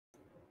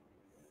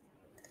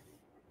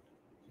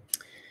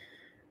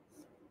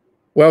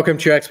Welcome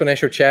to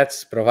Exponential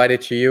Chats,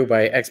 provided to you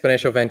by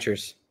Exponential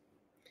Ventures.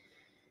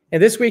 In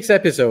this week's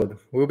episode,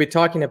 we'll be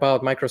talking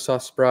about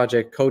Microsoft's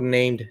project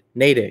codenamed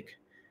Natick,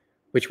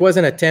 which was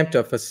an attempt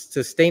of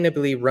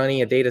sustainably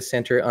running a data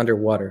center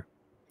underwater.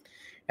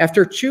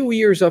 After 2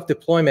 years of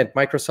deployment,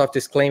 Microsoft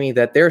is claiming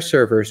that their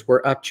servers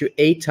were up to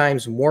 8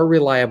 times more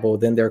reliable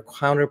than their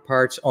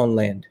counterparts on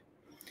land.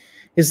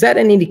 Is that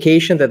an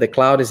indication that the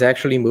cloud is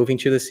actually moving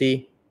to the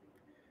sea?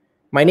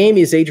 My name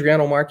is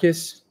Adriano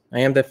Marques. I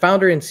am the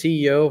founder and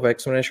CEO of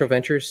Exponential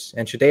Ventures,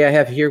 and today I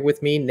have here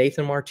with me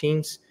Nathan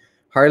Martins,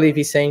 Harley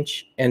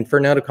Vicente, and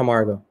Fernando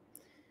Camargo.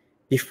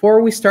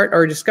 Before we start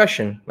our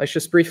discussion, let's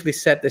just briefly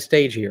set the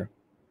stage here.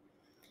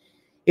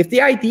 If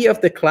the idea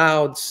of the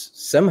clouds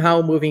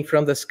somehow moving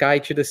from the sky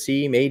to the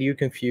sea made you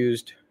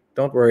confused,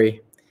 don't worry.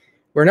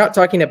 We're not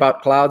talking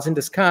about clouds in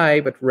the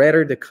sky, but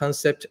rather the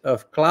concept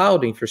of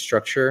cloud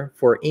infrastructure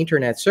for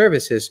internet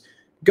services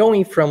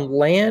going from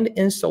land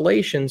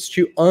installations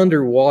to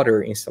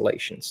underwater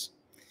installations.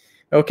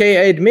 Okay,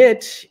 I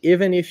admit,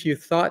 even if you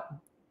thought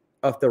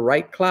of the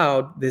right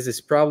cloud, this is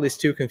probably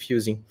still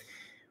confusing.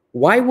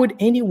 Why would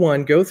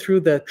anyone go through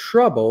the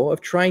trouble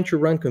of trying to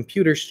run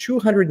computers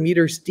 200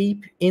 meters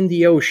deep in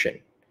the ocean?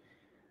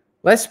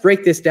 Let's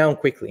break this down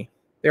quickly.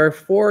 There are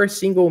 4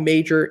 single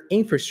major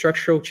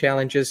infrastructural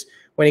challenges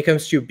when it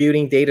comes to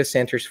building data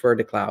centers for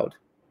the cloud.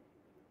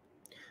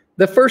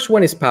 The first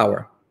one is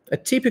power. A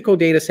typical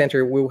data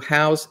center will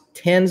house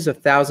tens of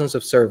thousands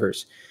of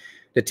servers.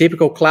 The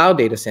typical cloud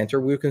data center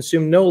will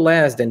consume no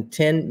less than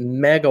 10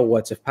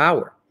 megawatts of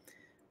power.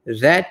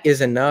 That is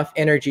enough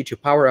energy to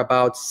power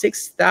about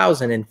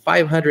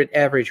 6,500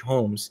 average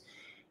homes.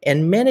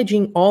 And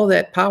managing all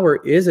that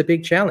power is a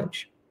big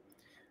challenge.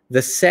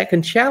 The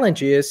second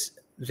challenge is,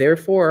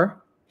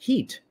 therefore,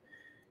 heat.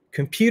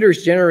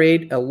 Computers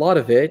generate a lot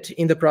of it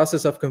in the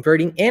process of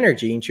converting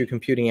energy into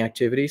computing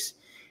activities.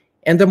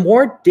 And the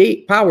more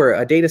power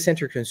a data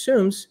center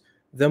consumes,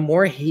 the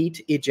more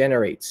heat it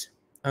generates.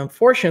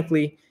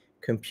 Unfortunately,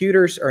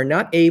 computers are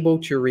not able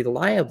to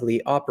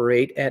reliably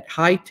operate at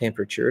high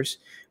temperatures,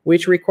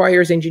 which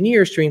requires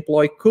engineers to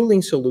employ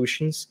cooling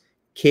solutions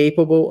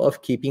capable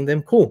of keeping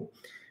them cool.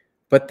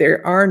 But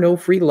there are no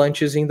free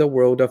lunches in the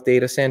world of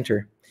data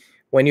center.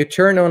 When you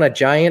turn on a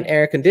giant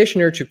air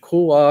conditioner to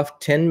cool off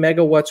 10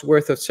 megawatts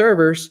worth of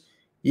servers,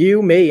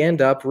 you may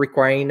end up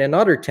requiring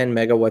another 10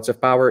 megawatts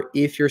of power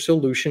if your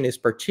solution is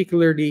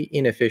particularly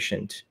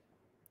inefficient.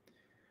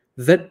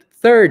 The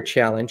third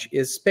challenge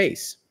is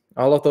space.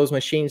 All of those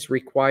machines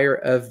require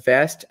a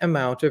vast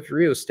amount of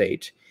real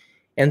estate,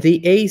 and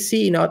the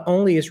AC not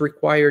only is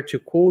required to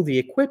cool the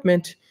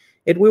equipment,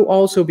 it will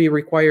also be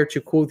required to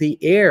cool the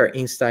air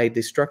inside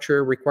the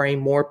structure, requiring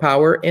more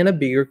power and a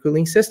bigger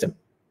cooling system.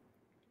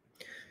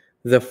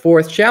 The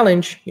fourth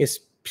challenge is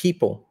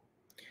people.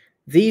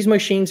 These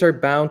machines are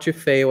bound to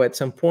fail at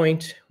some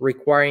point,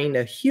 requiring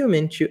a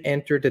human to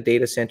enter the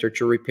data center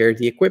to repair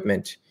the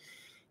equipment.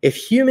 If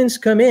humans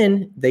come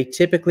in, they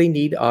typically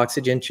need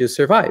oxygen to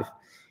survive.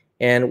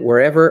 And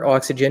wherever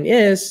oxygen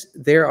is,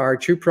 there are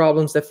 2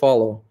 problems that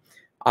follow: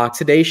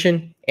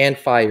 oxidation and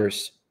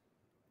fires.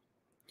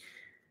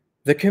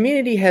 The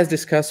community has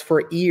discussed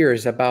for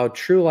years about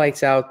true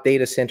lights out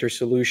data center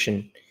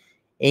solution,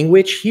 in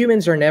which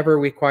humans are never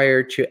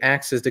required to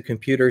access the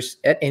computers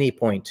at any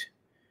point.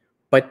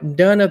 But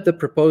none of the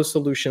proposed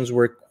solutions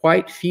were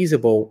quite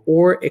feasible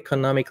or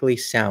economically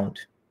sound.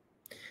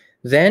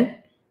 Then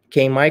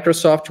came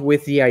Microsoft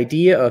with the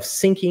idea of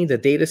sinking the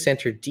data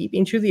center deep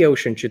into the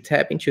ocean to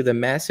tap into the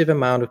massive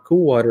amount of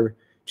cool water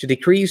to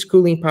decrease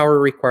cooling power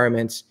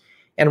requirements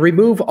and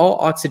remove all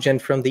oxygen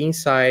from the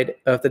inside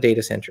of the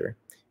data center,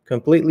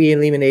 completely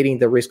eliminating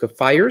the risk of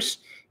fires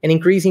and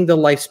increasing the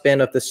lifespan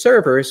of the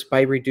servers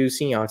by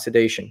reducing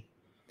oxidation.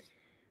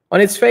 On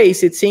its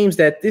face, it seems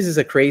that this is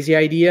a crazy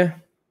idea.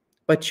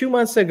 But 2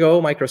 months ago,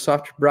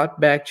 Microsoft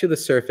brought back to the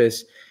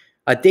surface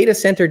a data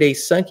center they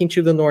sunk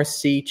into the North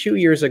Sea 2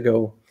 years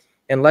ago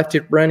and left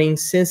it running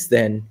since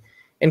then,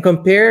 and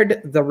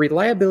compared the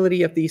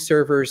reliability of these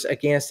servers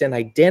against an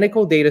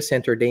identical data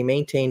center they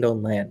maintained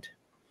on land.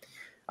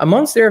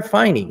 Amongst their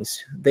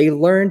findings, they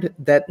learned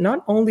that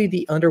not only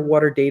the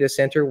underwater data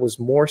center was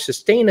more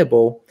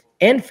sustainable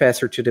and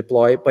faster to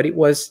deploy, but it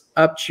was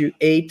up to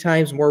 8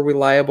 times more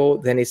reliable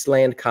than its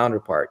land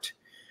counterpart,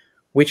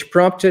 which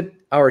prompted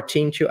our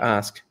team to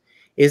ask,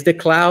 is the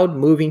cloud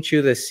moving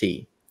to the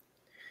sea?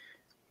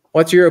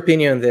 What's your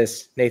opinion on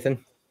this,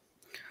 Nathan?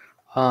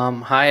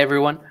 Hi,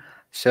 everyone.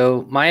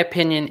 So my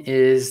opinion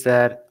is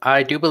that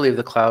I do believe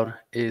the cloud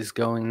is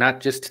going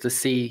not just to the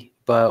sea,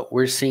 but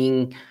we're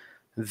seeing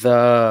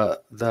the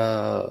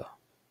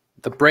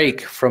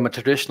break from a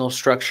traditional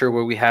structure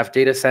where we have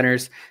data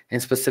centers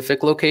in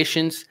specific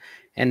locations,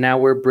 and now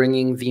we're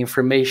bringing the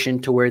information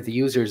to where the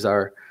users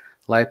are.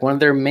 Like, one of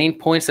their main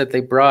points that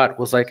they brought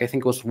was, like, I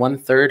think it was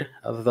 1/3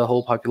 of the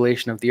whole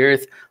population of the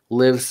earth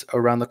lives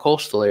around the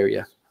coastal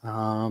area.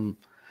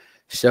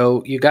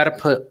 So you got to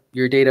put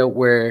your data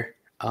where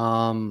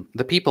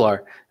the people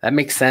are. That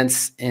makes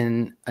sense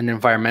in an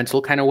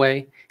environmental kind of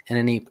way, in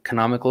any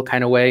economical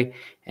kind of way,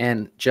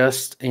 and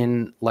just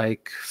in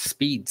like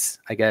speeds,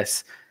 I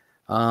guess.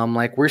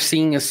 Like we're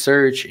seeing a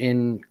surge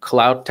in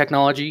cloud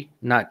technology,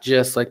 not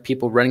just like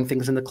people running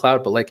things in the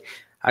cloud, but like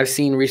I've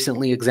seen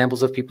recently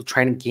examples of people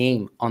trying to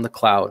game on the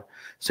cloud.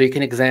 So you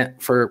can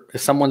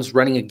if someone's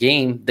running a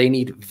game, they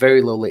need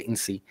very low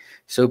latency.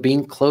 So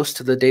being close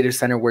to the data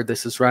center where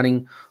this is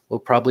running will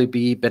probably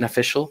be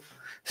beneficial.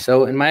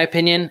 So in my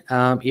opinion,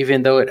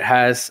 even though it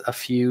has a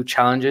few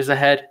challenges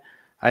ahead,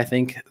 I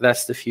think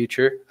that's the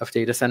future of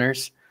data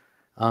centers.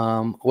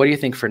 What do you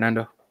think,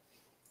 Fernando?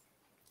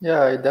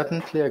 Yeah, I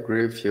definitely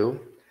agree with you.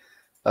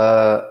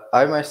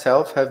 I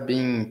myself have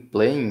been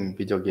playing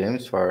video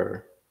games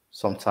for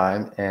some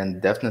time,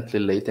 and definitely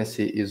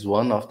latency is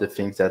one of the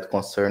things that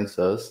concerns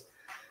us.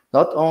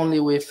 Not only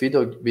with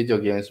video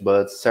games,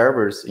 but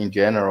servers in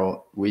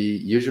general. We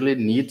usually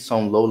need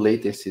some low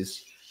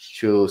latencies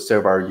to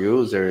serve our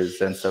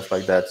users and stuff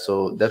like that.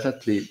 So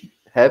definitely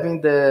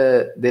having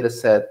the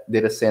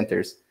data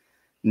centers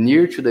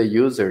near to the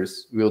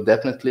users will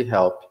definitely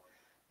help.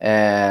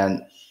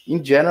 And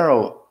in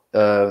general,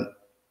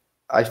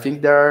 I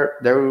think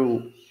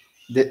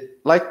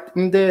like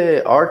in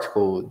the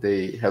article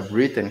they have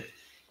written,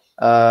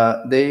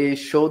 they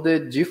show the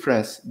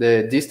difference,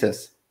 the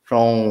distance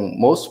from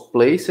most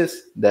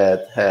places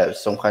that have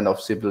some kind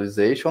of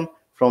civilization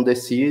from the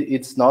sea.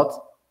 It's not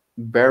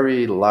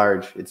very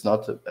large. It's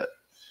not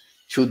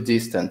too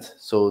distant.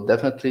 So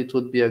definitely it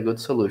would be a good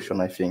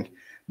solution, I think.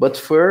 But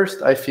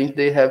first, I think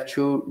they have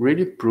to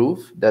really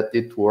prove that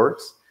it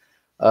works.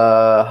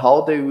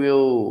 How they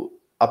will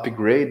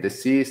upgrade the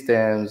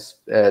systems,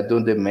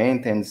 do the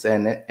maintenance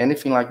and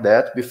anything like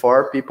that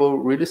before people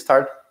really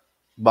start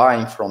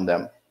buying from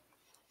them.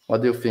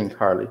 What do you think,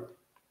 Harley?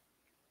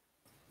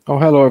 Oh,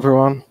 hello,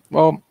 everyone.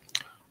 Well,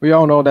 we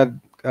all know that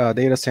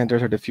data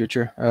centers are the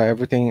future.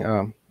 Everything,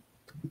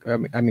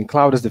 I mean,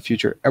 cloud is the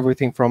future.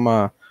 Everything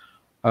from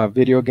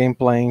video game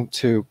playing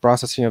to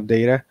processing of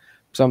data.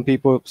 Some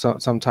people,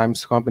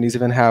 sometimes companies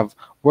even have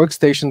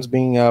workstations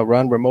being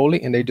run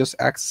remotely, and they just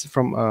access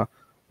from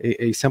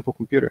a simple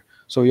computer.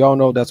 So we all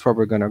know that's where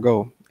we're going to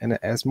go. And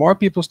as more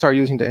people start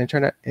using the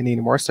internet and need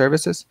more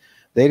services,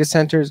 data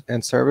centers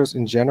and servers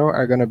in general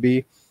are going to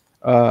be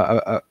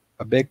a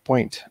big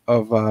point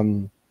of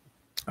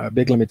a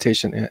big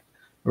limitation.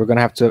 We're going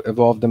to have to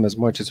evolve them as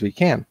much as we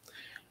can.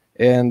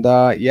 And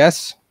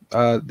yes,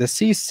 the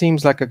sea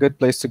seems like a good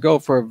place to go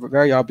for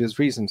very obvious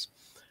reasons.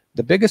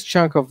 The biggest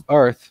chunk of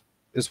Earth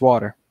is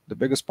water. The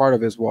biggest part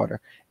of it is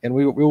water. And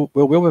we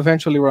will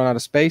eventually run out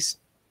of space.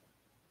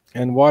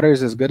 And water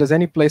is as good as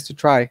any place to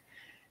try.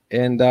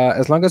 And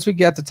as long as we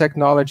get the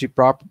technology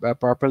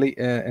properly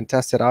and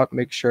test it out,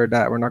 make sure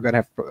that we're not going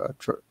to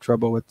have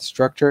trouble with the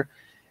structure,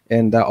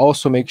 and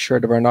also make sure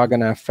that we're not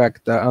going to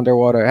affect the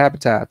underwater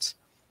habitats.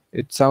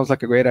 It sounds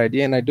like a great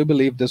idea, and I do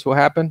believe this will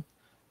happen,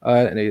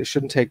 and it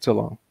shouldn't take too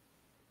long.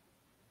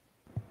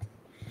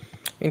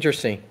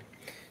 Interesting.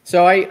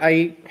 So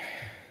I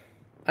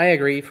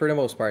agree for the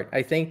most part.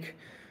 I think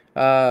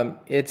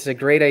it's a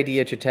great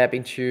idea to tap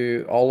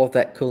into all of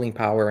that cooling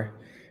power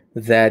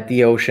that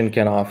the ocean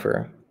can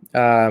offer.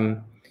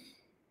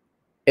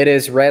 It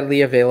is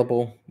readily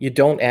available. You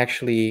don't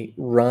actually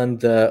run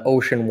the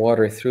ocean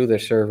water through the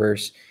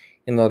servers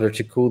in order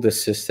to cool the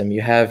system.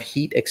 You have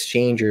heat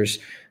exchangers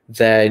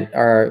that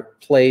are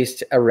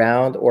placed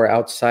around or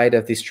outside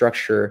of the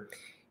structure.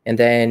 And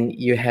then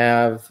you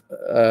have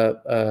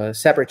a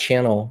separate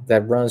channel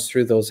that runs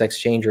through those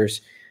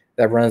exchangers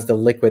that runs the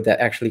liquid that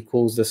actually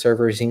cools the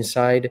servers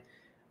inside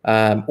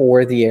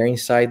or the air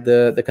inside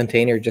the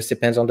container. It just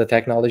depends on the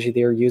technology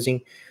they're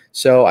using.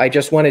 So I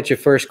just wanted to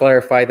first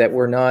clarify that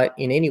we're not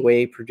in any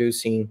way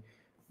producing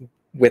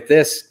with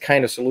this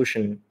kind of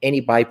solution any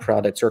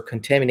byproducts or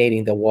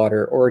contaminating the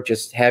water or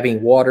just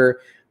having water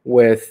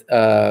with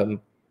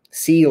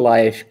sea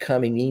life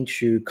coming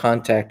into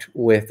contact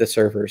with the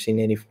servers in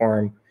any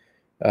form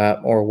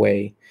or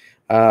way.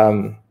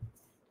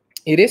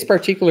 It is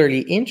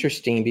particularly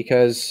interesting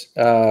because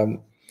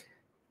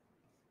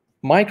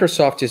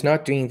Microsoft is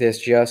not doing this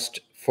just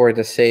for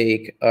the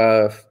sake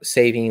of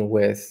saving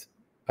with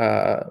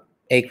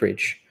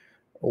acreage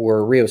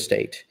or real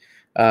estate.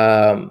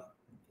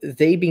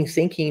 They've been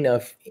thinking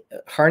of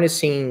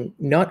harnessing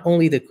not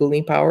only the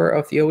cooling power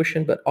of the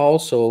ocean, but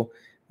also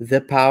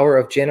the power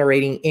of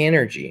generating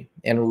energy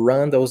and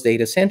run those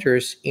data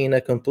centers in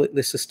a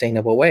completely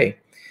sustainable way.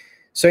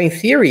 So in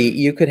theory,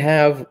 you could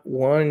have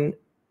one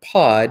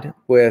pod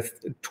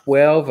with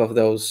 12 of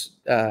those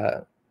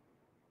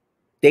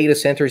data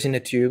centers in a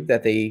tube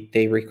that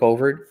they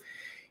recovered,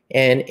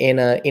 and in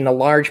a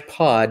large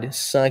pod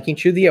sunk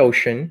into the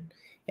ocean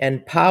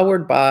and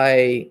powered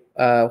by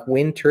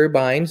wind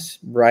turbines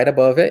right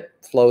above it,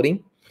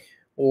 floating,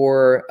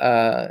 or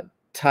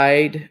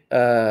tide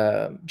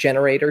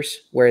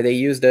generators where they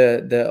use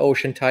the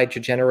ocean tide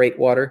to generate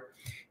water.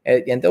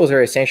 And those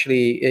are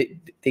essentially,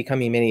 they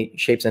come in many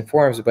shapes and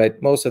forms,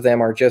 but most of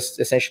them are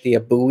just essentially a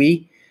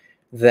buoy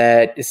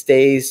that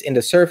stays in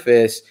the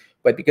surface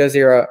but because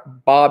they are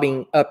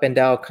bobbing up and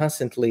down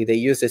constantly, they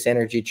use this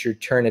energy to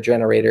turn a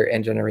generator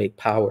and generate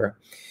power.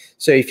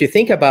 So if you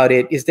think about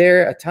it, is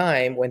there a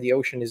time when the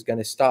ocean is going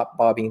to stop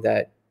bobbing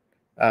that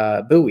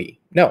buoy?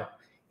 No.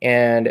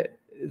 And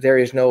there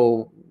is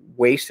no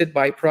wasted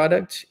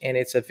byproduct, and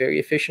it's a very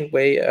efficient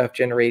way of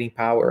generating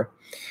power.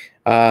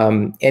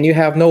 And you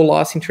have no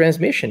loss in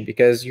transmission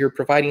because you're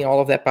providing all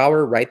of that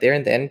power right there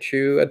and then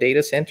to a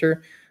data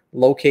center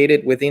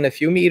located within a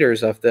few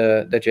meters of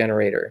the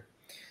generator.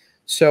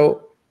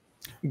 So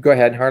go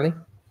ahead, Harley.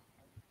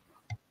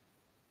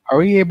 Are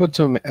we able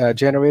to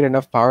generate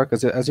enough power?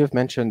 Because as you've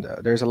mentioned,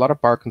 there's a lot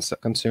of power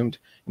consumed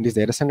in these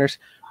data centers.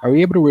 Are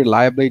we able to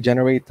reliably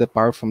generate the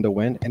power from the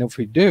wind? And if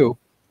we do,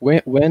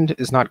 wind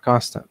is not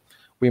constant.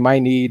 We might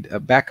need a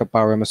backup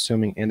power, I'm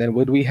assuming. And then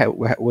would we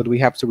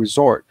have to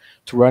resort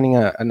to running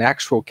an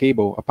actual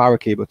cable, a power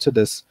cable, to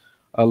this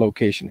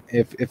location?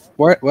 If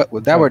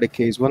that were the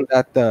case, wouldn't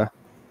that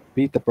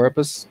beat the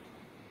purpose?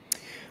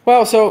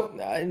 Well, so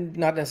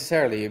not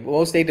necessarily.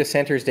 Most data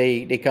centers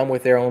they come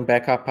with their own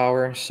backup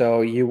power,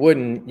 so you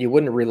wouldn't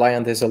rely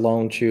on this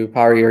alone to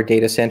power your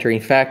data center.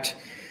 In fact,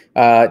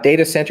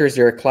 data centers,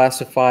 they're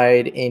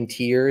classified in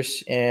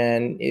tiers,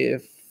 and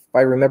if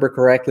I remember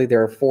correctly,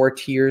 there are 4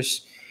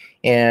 tiers.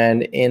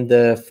 And in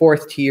the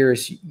fourth tier,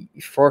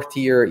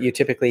 you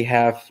typically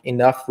have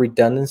enough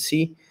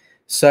redundancy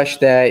such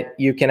that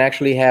you can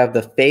actually have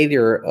the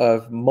failure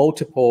of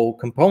multiple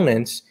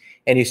components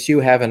and you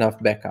still have enough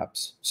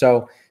backups.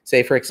 So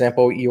say, for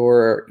example,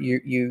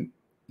 you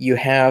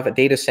have a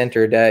data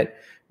center that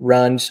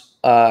runs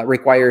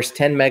requires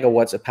 10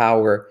 megawatts of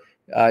power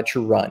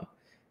to run.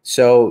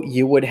 So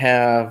you would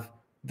have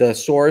the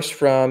source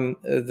from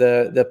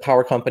the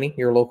power company,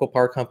 your local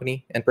power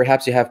company, and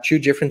perhaps you have 2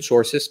 different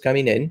sources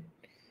coming in.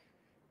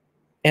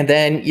 And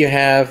then you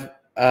have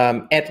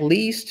at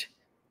least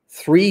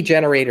 3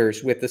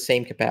 generators with the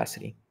same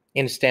capacity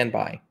in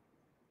standby.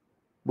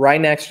 Right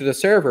next to the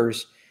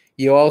servers,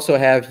 you also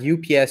have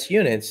UPS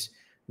units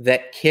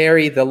that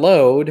carry the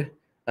load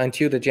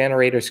until the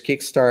generators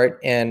kickstart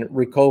and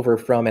recover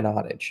from an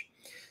outage.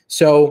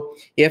 So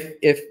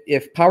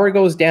if power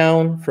goes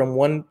down from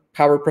one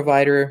power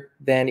provider,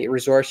 then it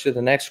resorts to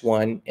the next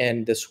one,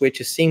 and the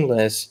switch is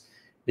seamless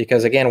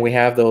because, again, we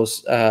have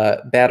those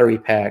battery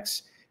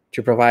packs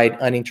to provide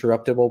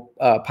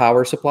uninterruptible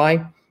power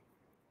supply.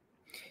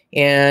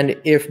 And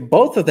if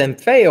both of them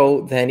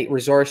fail, then it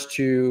resorts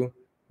to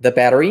the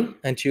battery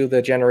until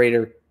the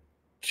generator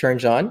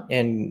turns on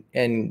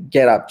and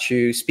get up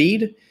to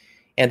speed,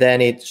 and then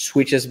it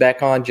switches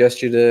back on just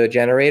to the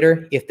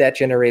generator. If that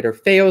generator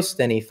fails,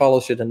 then it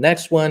follows to the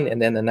next one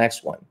and then the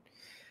next one.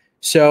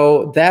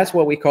 So that's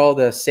what we call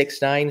the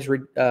 6 nines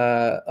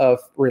of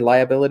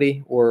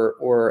reliability,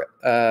 or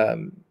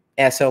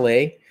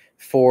SLA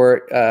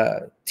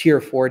for tier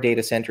 4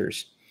 data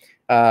centers.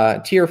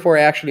 Tier 4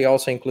 actually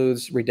also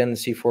includes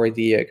redundancy for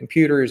the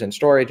computers and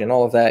storage and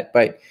all of that.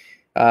 But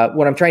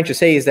what I'm trying to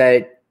say is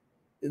that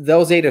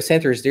those data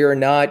centers, they are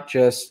not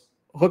just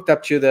hooked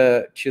up to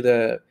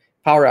the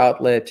power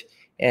outlet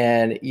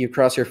and you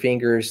cross your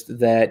fingers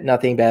that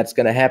nothing bad's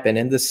going to happen.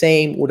 And the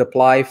same would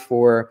apply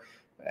for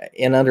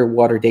an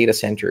underwater data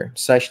center,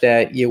 such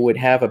that you would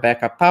have a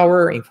backup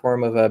power in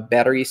form of a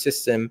battery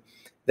system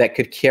that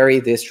could carry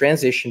this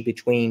transition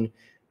between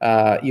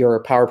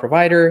your power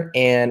provider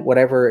and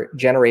whatever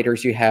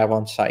generators you have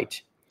on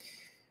site.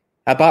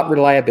 About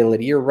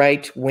reliability, you're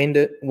right. Wind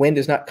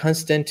is not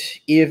constant.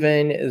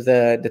 Even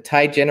the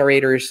tide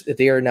generators,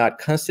 they are not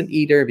constant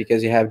either,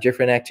 because you have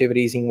different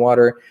activities in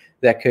water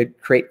that could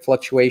create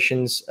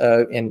fluctuations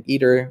and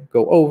either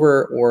go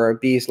over or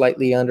be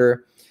slightly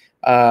under.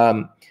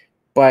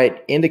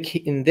 But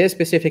in this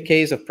specific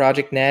case of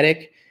Project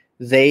Natick,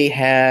 they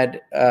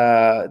had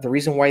the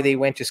reason why they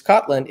went to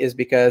Scotland is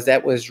because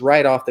that was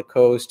right off the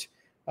coast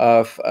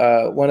of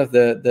one of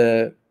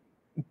the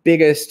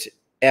biggest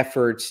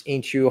efforts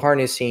into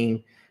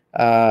harnessing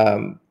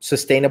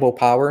sustainable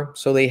power.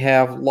 So they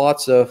have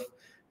lots of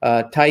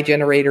tide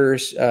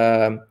generators,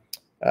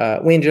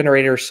 wind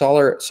generators,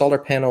 solar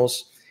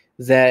panels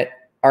that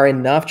are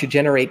enough to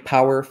generate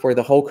power for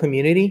the whole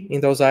community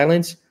in those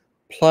islands,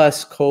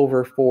 plus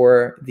cover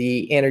for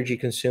the energy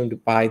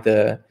consumed by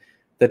the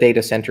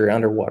data center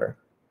underwater.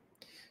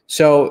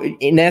 So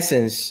in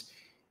essence,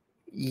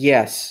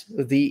 yes,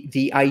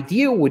 the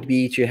idea would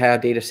be to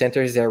have data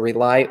centers that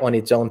rely on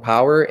its own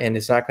power and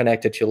is not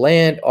connected to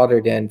land other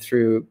than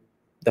through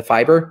the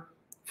fiber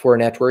for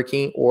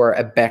networking or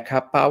a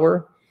backup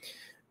power.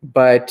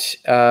 But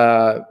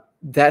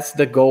that's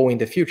the goal in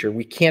the future.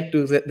 We can't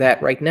do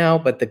that right now,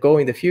 but the goal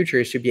in the future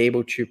is to be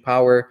able to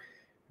power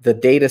the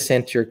data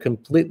center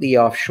completely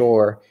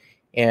offshore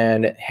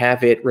and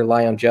have it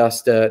rely on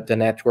just the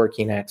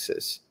networking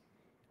access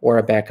or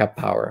a backup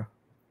power.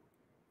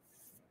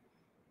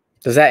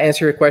 Does that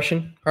answer your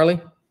question, Harley?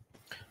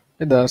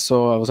 It does.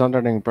 So I was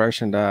under the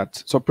impression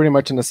that, so pretty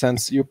much in a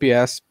sense,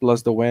 UPS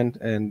plus the wind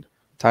and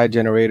tide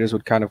generators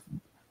would kind of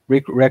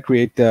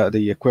recreate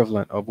the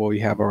equivalent of what we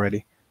have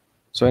already.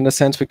 So in a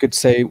sense, we could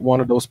say one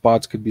of those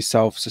pods could be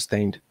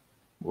self-sustained.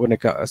 when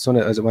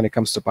it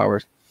comes to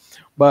power.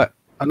 But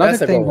another That's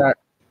the thing goal.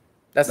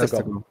 that's the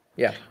the goal. goal.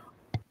 Yeah.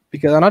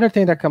 Because another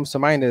thing that comes to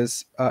mind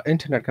is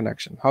internet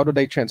connection. How do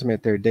they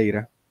transmit their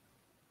data?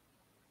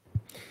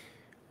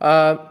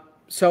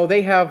 So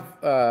they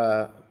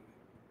have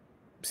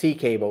sea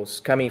cables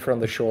coming from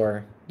the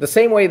shore. The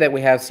same way that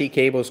we have sea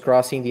cables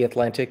crossing the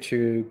Atlantic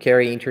to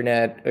carry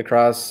internet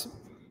across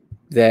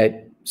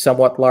that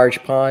somewhat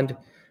large pond,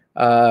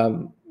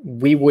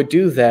 we would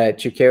do that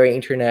to carry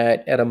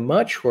internet at a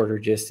much shorter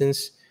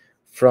distance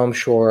from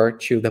shore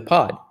to the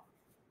pod.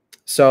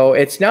 So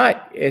it's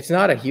not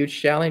a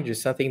huge challenge.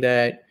 It's something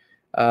that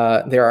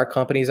there are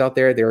companies out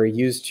there that are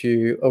used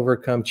to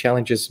overcome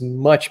challenges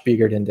much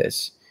bigger than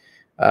this.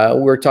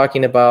 We're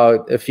talking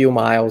about a few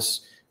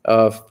miles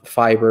of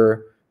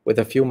fiber with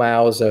a few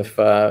miles of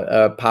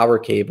power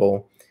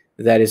cable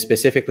that is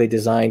specifically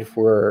designed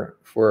for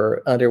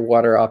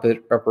underwater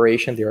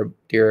operation.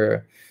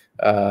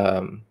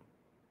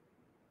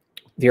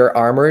 They're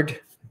armored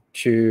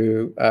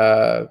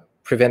to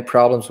prevent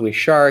problems with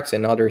sharks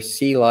and other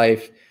sea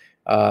life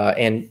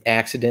and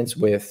accidents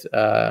with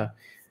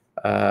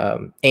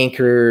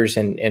anchors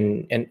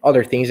and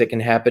other things that can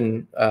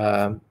happen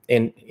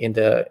in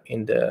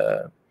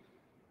the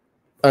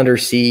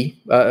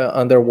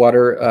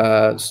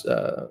underwater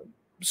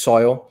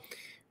soil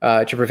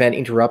to prevent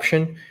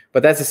interruption.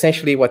 But that's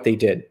essentially what they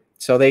did.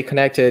 So they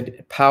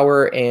connected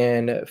power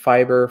and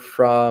fiber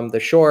from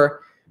the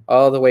shore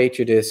all the way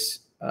to this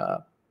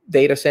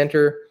data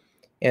center,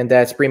 and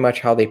that's pretty much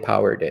how they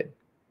powered it.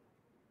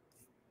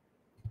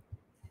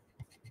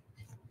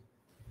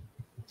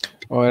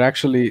 Well,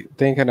 actually,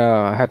 thinking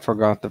I had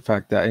forgot the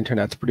fact that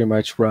internet's pretty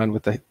much run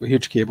with the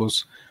huge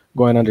cables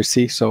going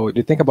undersea. So if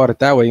you think about it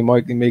that way,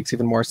 it makes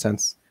even more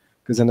sense,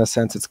 because in a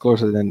sense, it's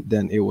closer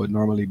than it would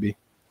normally be.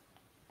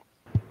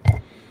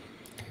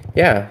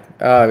 Yeah,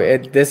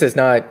 this is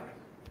not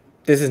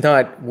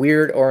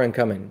weird or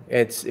uncommon.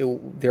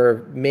 There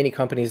are many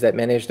companies that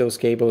manage those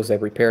cables,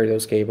 that repair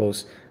those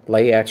cables,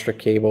 lay extra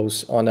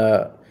cables on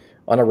a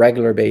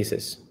regular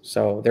basis.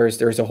 So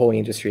there's a whole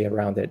industry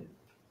around it.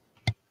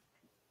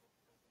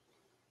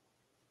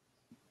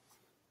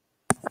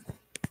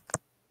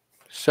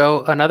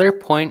 So another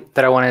point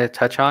that I wanted to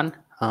touch on,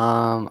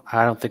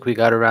 I don't think we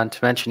got around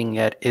to mentioning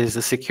yet, is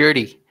the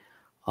security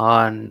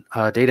on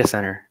a data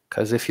center.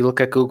 Because if you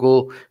look at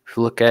Google, if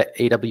you look at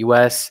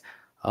AWS,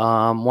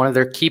 one of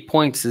their key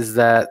points is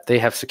that they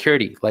have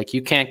security. Like,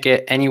 you can't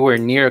get anywhere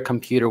near a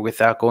computer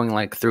without going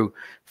like through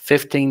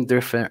 15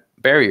 different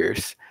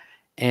barriers.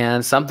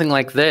 And something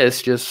like this,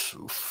 just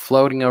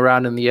floating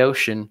around in the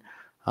ocean,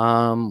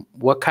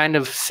 what kind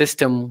of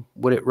system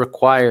would it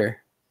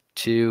require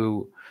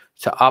to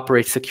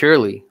operate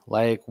securely?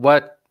 Like,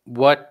 what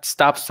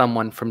stops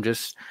someone from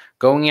just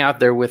going out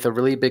there with a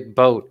really big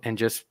boat and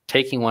just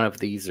taking one of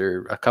these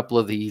or a couple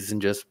of these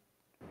and just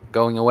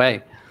going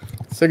away?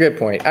 It's a good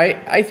point.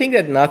 I think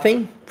that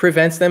nothing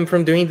prevents them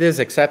from doing this,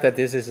 except that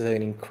this is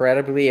an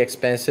incredibly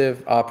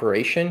expensive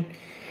operation,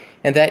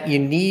 and that you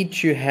need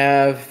to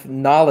have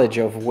knowledge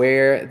of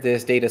where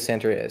this data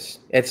center is.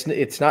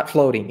 It's not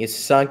floating. It's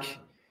sunk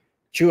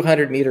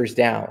 200 meters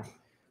down.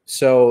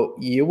 So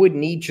you would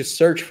need to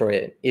search for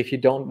it if you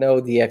don't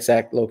know the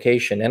exact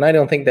location. And I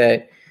don't think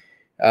that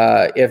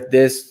if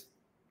this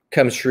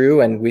comes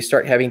true and we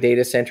start having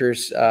data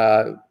centers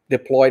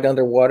deployed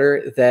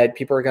underwater, that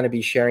people are going to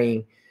be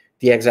sharing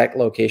the exact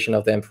location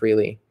of them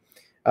freely.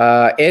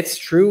 It's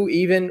true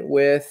even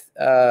with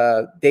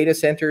data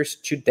centers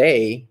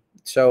today.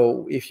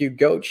 So if you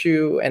go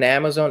to an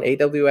Amazon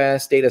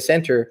AWS data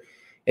center,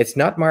 it's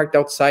not marked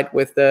outside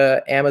with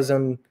the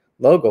Amazon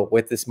logo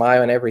with the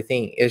smile and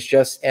everything. It's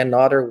just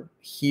another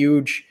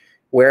huge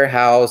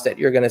warehouse that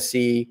you're going to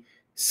see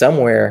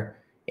somewhere,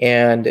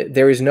 and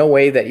there is no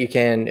way that you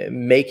can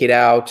make it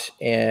out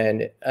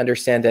and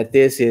understand that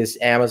this is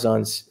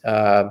Amazon's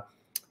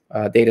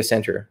data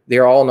center.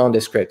 They're all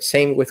nondescript.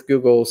 Same with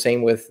Google,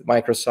 same with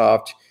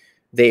Microsoft.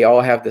 They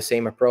all have the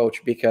same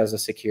approach because of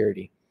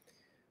security.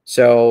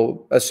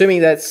 So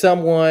assuming that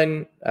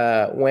someone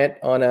went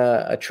on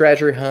a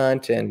treasure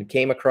hunt and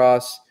came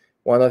across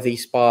one of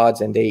these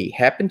pods, and they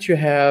happen to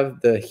have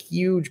the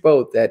huge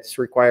boat that's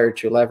required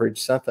to leverage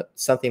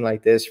something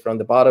like this from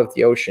the bottom of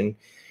the ocean,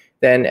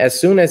 then as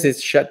soon as it's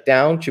shut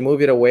down to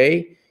move it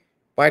away,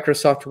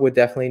 Microsoft would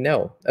definitely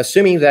know,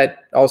 assuming that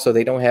also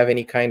they don't have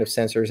any kind of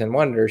sensors and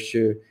monitors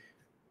to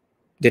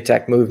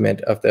detect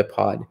movement of the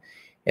pod.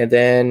 And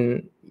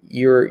then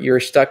you're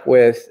stuck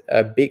with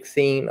a big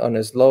thing on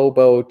a slow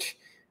boat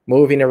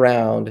moving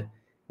around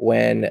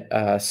when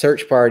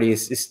search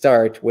parties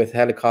start with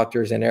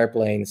helicopters and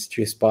airplanes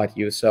to spot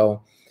you.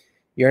 So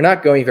you're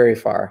not going very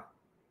far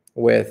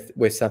with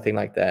something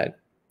like that.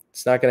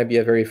 It's not going to be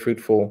a very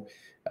fruitful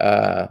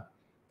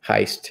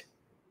heist.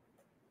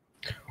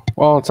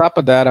 Well, on top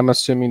of that, I'm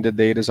assuming the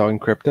data is all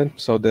encrypted.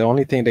 So the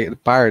only thing data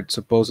pirates,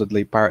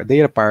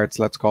 data pirates,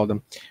 let's call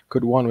them,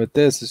 could want with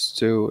this is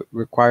to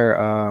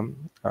require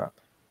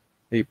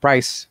a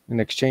price in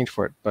exchange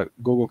for it. But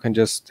Google can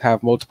just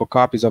have multiple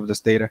copies of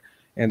this data,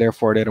 and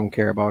therefore they don't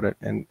care about it.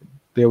 And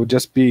they would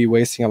just be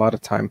wasting a lot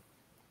of time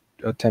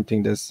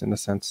attempting this in a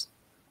sense.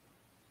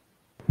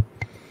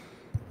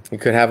 You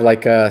could have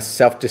like a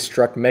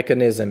self-destruct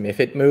mechanism. If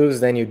it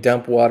moves, then you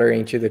dump water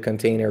into the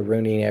container,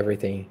 ruining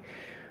everything.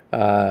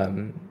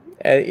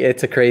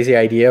 It's a crazy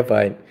idea,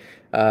 but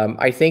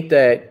I think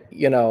that,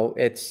 you know,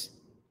 it's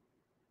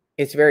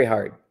very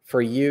hard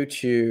for you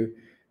to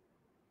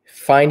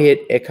find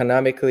it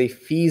economically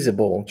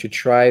feasible to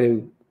try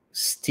to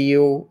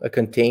steal a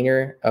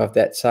container of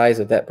that size,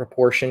 of that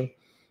proportion,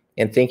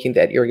 and thinking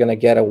that you're going to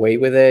get away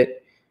with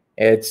it.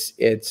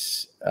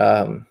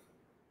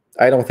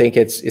 I don't think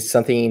it's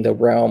something in the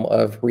realm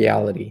of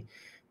reality.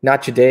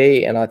 Not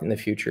today and not in the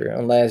future,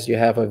 unless you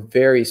have a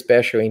very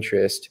special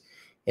interest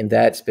in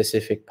that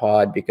specific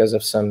pod because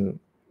of some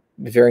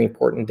very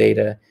important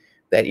data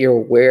that you're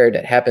aware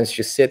that happens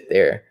to sit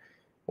there,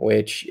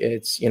 which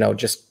it's, you know,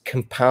 just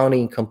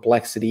compounding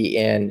complexity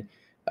and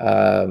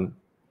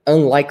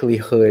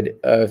unlikelihood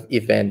of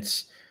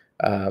events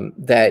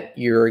that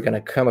you're going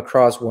to come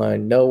across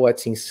one, know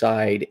what's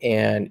inside,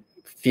 and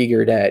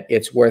figure that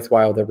it's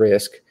worthwhile the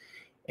risk,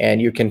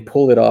 and you can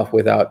pull it off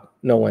without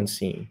no one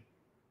seeing.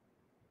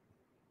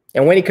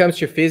 And when it comes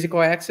to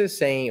physical access,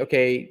 saying,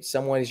 okay,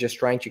 someone is just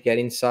trying to get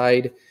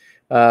inside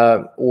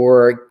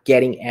or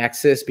getting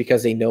access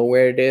because they know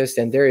where it is,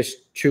 then there is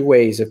two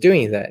ways of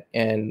doing that.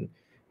 And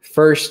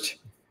first,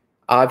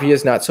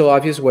 obvious, not so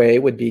obvious way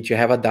would be to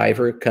have a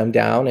diver come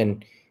down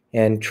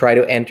and try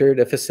to enter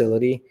the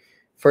facility.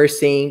 First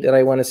thing that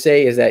I want to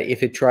say is that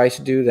if it tries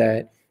to do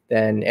that,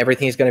 then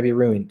everything is going to be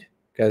ruined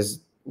because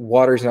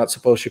water is not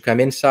supposed to come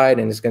inside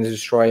and it's going to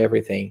destroy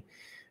everything.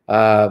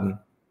 The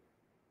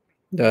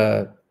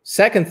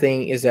second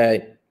thing is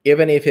that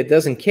even if it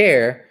doesn't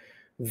care,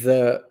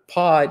 the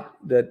pod,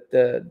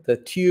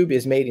 the tube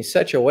is made in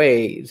such a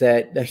way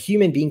that the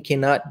human being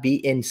cannot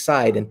be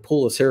inside and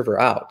pull a server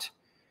out.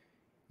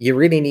 You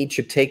really need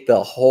to take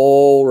the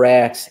whole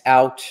racks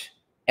out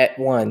at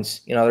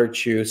once in order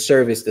to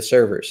service the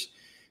servers.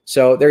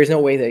 So there is no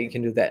way that you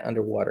can do that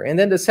underwater. And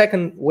then the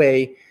second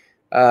way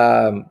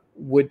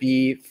would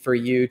be for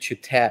you to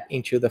tap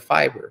into the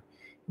fiber.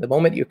 The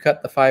moment you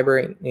cut the fiber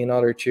in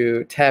order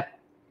to tap,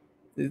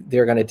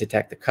 they're going to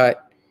detect the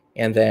cut,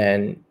 and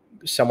then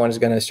someone is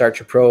going to start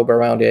to probe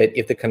around it.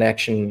 If the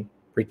connection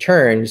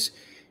returns,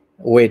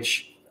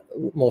 which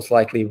most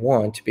likely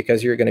won't,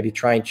 because you're going to be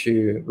trying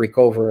to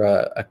recover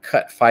a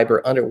cut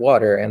fiber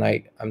underwater, and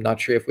I'm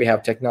not sure if we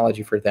have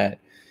technology for that,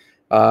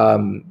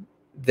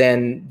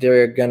 then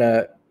they're going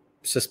to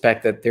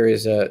suspect that there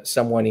is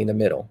someone in the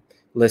middle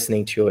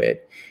listening to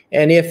it.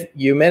 And if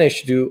you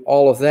manage to do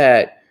all of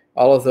that,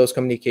 all of those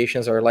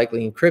communications are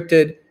likely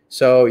encrypted,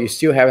 so you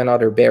still have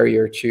another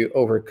barrier to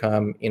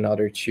overcome in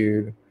order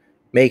to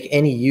make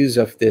any use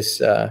of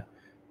this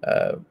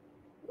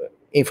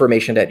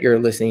information that you're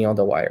listening on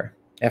the wire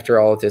after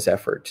all of this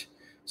effort.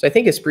 So I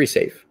think it's pretty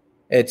safe.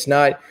 It's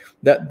not,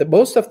 the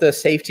most of the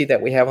safety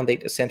that we have on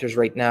data centers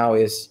right now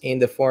is in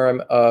the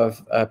form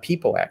of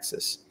people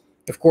access.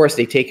 Of course,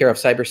 they take care of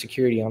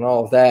cybersecurity on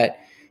all of that,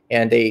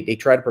 and they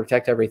try to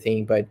protect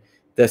everything, but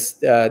the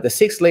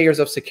 6 layers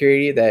of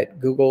security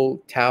that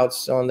Google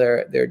touts on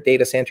their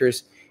data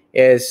centers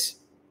is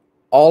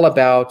all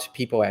about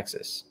people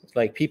access. It's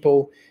like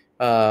people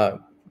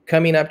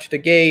coming up to the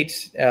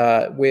gate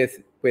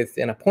with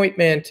an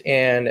appointment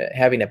and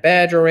having a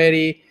badge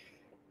already,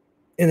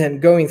 and then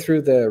going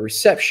through the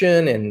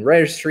reception and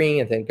registering,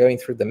 and then going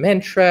through the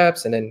men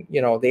traps, and then,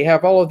 you know, they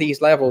have all of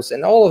these levels,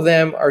 and all of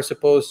them are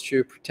supposed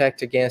to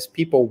protect against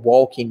people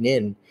walking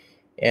in.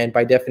 And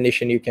by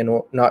definition, you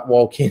can not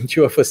walk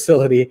into a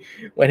facility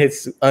when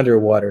it's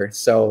underwater.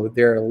 So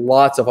there are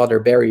lots of other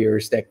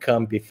barriers that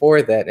come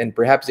before that, and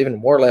perhaps even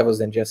more levels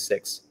than just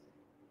 6.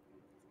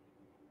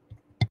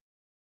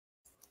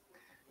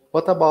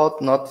 What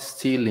about not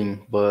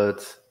stealing,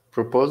 but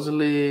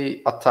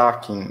purposely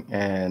attacking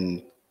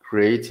and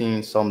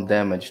creating some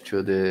damage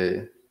to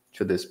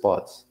the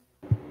spots?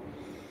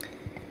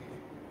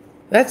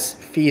 That's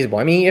feasible.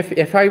 I mean,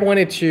 if I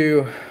wanted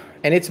to,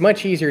 and it's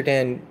much easier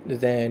than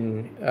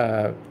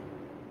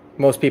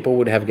most people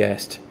would have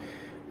guessed.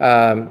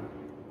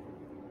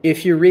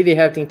 If you really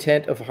have the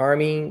intent of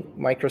harming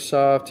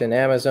Microsoft and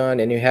Amazon,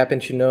 and you happen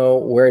to know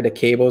where the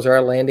cables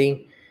are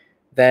landing,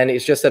 then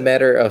it's just a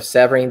matter of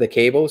severing the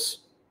cables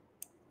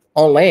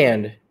on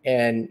land,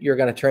 and you're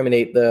going to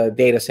terminate the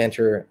data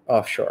center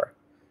offshore.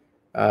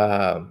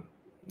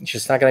 It's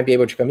just not going to be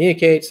able to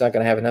communicate. It's not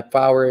going to have enough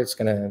power. It's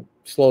going to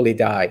slowly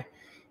die.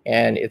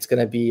 And it's going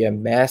to be a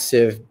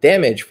massive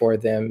damage for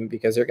them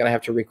because they're going to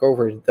have to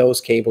recover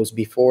those cables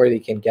before they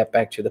can get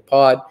back to the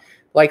pod.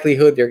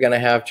 Likelihood they're going to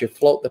have to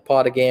float the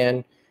pod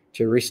again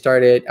to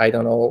restart it. I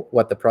don't know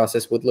what the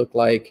process would look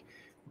like,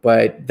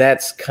 but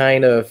that's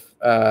kind of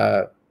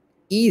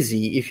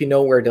easy if you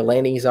know where the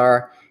landings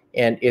are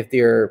and if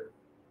they're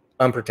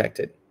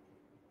unprotected.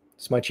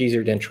 It's much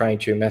easier than trying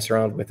to mess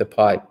around with the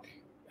pod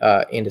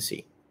in the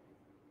sea.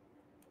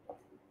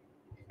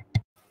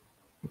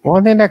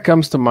 One thing that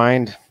comes to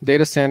mind,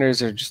 data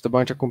centers are just a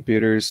bunch of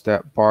computers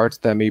that parts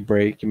that may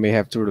break. You may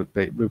have to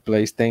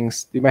replace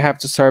things. You may have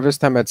to service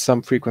them at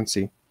some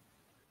frequency.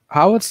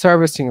 How would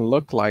servicing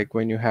look like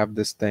when you have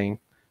this thing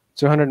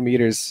 200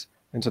 meters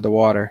into the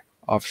water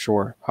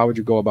offshore? How would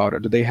you go about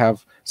it? Do they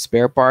have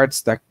spare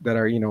parts that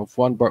are, if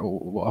a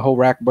whole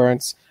rack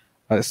burns,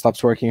 it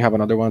stops working, you have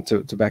another one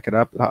to back it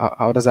up?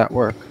 How does that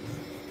work?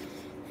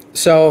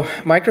 So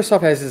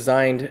Microsoft has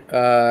designed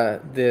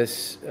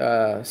this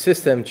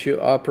system to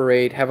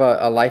have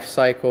a life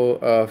cycle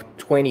of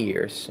 20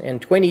 years,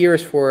 and 20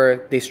 years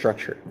for the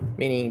structure,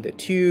 meaning the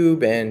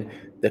tube and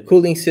the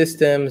cooling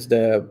systems,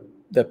 the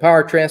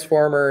power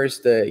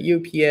transformers, the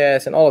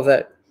UPS, and all of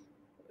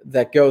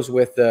that goes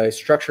with the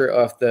structure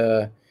of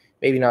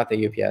maybe not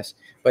the UPS,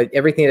 but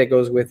everything that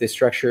goes with the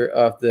structure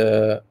of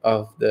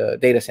the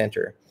data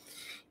center,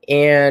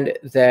 and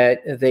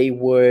that they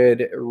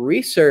would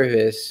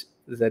resurface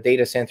the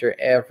data center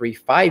every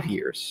 5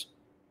 years.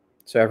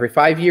 So every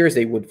 5 years,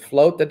 they would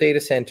float the data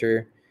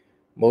center,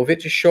 move it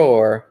to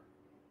shore,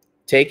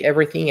 take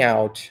everything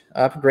out,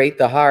 upgrade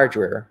the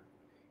hardware,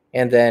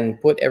 and then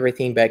put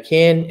everything back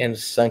in and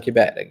sunk it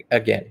back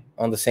again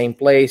on the same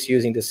place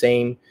using the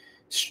same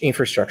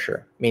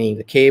infrastructure, meaning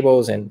the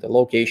cables and the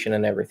location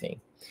and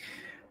everything.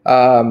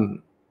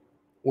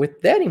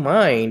 With that in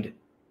mind,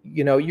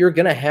 you're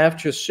going to have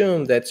to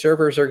assume that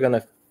servers are going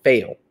to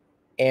fail.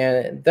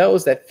 And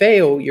those that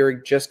fail, you're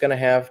just going to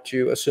have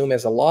to assume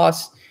as a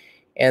loss,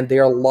 and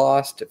they're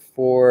lost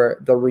for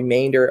the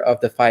remainder of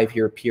the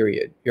 5-year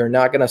period. You're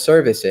not going to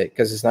service it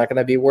because it's not going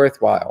to be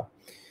worthwhile.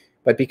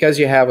 But because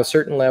you have a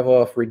certain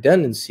level of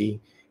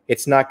redundancy,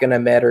 it's not going to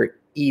matter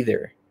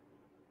either.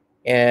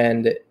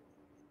 And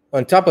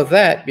on top of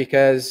that,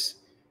 because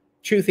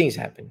two things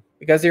happen.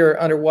 Because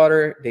they're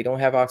underwater, they don't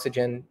have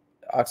oxygen.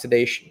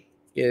 Oxidation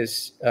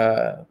is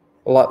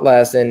a lot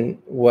less than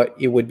what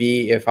it would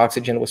be if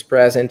oxygen was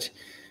present.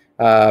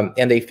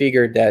 And they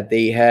figured that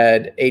they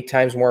had 8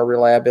 times more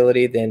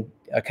reliability than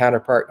a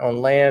counterpart on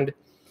land.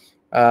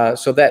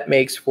 So that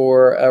makes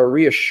for a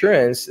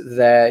reassurance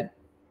that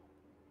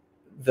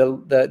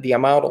the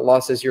amount of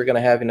losses you're going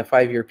to have in a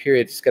 5-year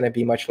period is going to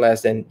be much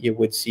less than you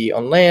would see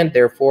on land,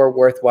 therefore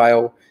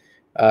worthwhile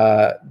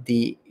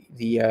the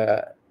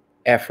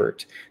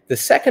effort. The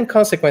second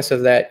consequence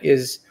of that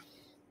is,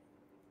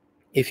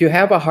 if you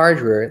have a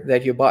hardware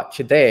that you bought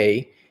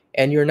today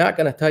and you're not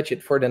going to touch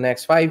it for the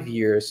next 5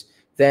 years,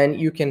 then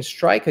you can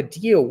strike a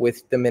deal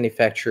with the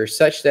manufacturer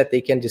such that they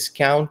can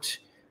discount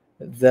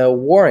the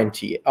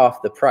warranty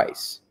off the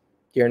price.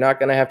 You're not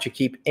going to have to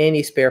keep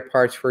any spare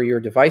parts for your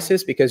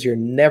devices because you're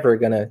never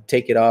going to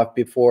take it off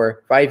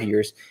before 5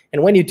 years.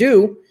 And when you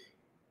do,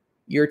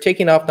 you're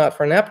taking off not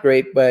for an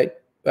upgrade, but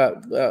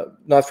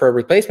not for a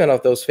replacement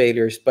of those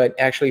failures, but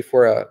actually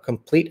for a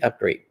complete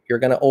upgrade. You're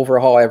going to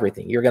overhaul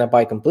everything. You're going to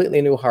buy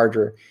completely new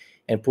hardware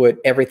and put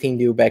everything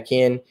new back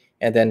in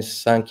and then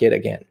sunk it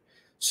again.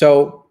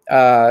 So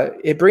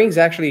it brings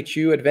actually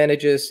 2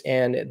 advantages,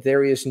 and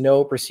there is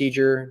no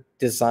procedure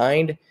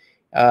designed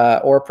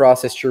or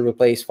process to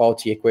replace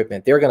faulty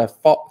equipment. They're going to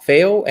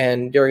fail,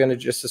 and they're going to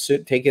just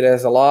take it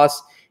as a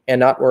loss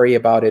and not worry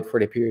about it for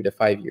the period of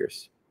 5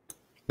 years.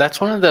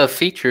 That's one of the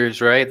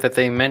features, right, that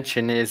they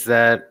mention, is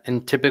that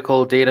in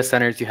typical data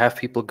centers, you have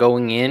people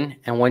going in.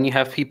 And when you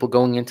have people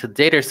going into the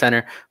data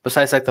center,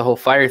 besides like the whole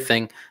fire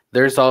thing,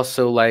 there's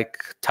also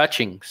like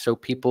touching. So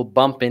people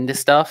bump into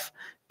stuff,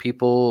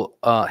 people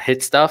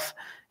hit stuff,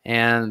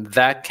 and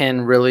that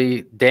can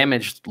really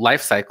damage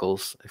life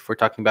cycles. If we're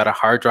talking about a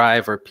hard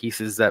drive or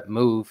pieces that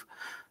move,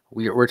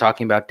 we're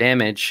talking about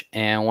damage.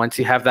 And once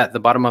you have that at the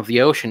bottom of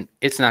the ocean,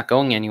 it's not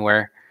going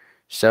anywhere.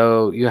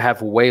 So you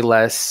have way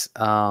less,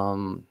 how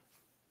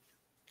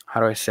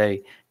do I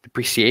say,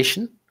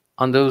 depreciation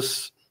on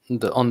those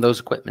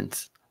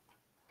equipments.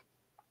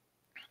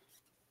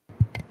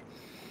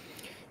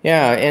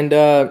 Yeah, and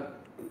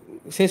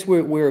since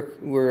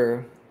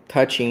we're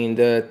touching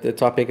the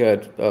topic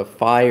of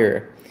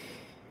fire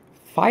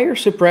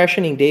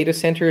suppression in data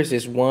centers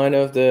is one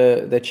of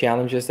the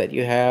challenges that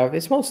you have.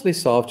 It's mostly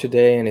solved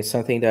today, and it's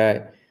something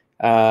that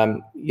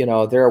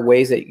there are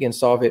ways that you can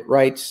solve it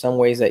right, some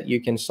ways that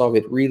you can solve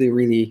it really,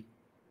 really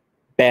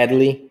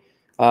badly.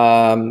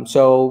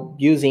 So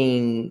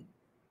using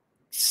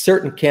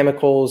certain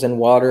chemicals and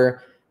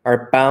water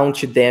are bound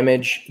to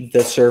damage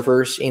the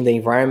servers in the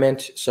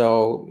environment.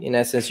 So in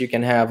essence, you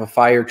can have a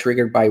fire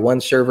triggered by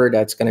one server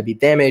that's going to be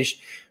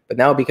damaged, but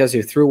now because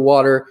you threw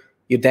water,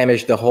 you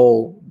damage the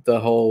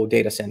whole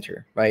data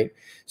center, right?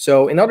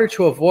 So in order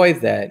to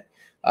avoid that,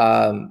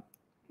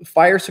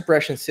 fire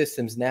suppression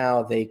systems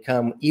now, they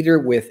come either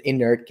with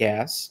inert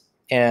gas,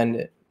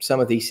 and some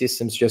of these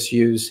systems just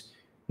use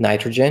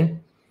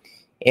nitrogen,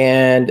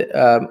 and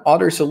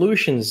other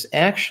solutions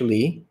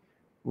actually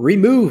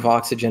remove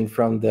oxygen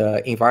from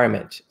the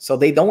environment. So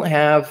they don't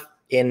have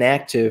an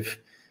active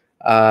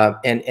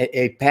and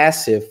a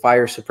passive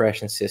fire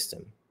suppression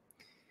system.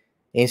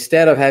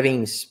 Instead of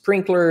having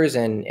sprinklers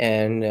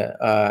and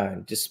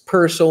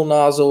dispersal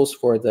nozzles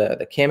for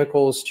the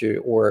chemicals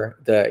or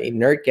the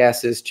inert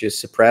gases to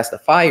suppress the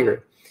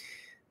fire,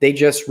 they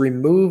just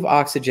remove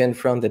oxygen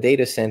from the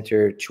data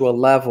center to a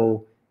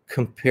level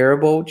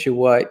comparable to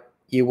what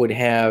you would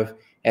have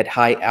at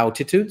high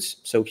altitudes.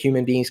 So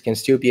human beings can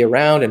still be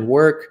around and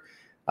work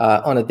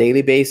on a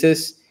daily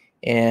basis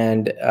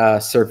and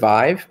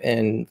survive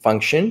and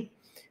function,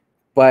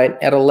 but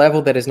at a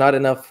level that is not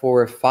enough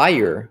for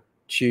fire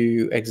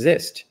to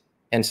exist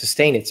and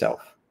sustain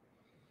itself.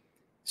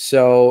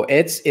 So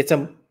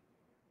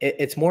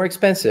it's more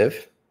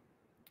expensive,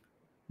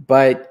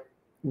 but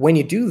when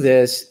you do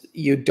this,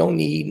 you don't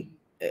need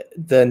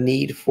the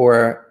need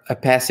for a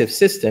passive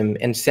system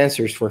and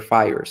sensors for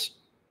fires.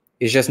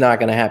 It's just not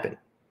going to happen.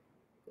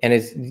 And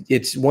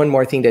it's one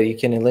more thing that you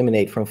can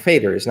eliminate from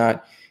failure. It's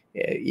not,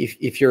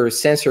 if your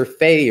sensor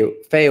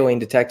fail in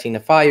detecting a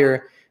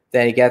fire,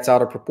 then it gets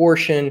out of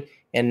proportion,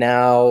 and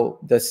now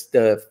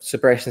the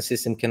suppression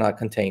system cannot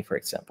contain, for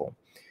example.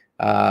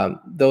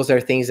 Those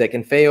are things that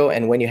can fail,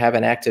 and when you have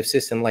an active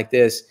system like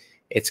this,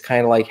 it's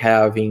kind of like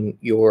having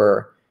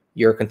your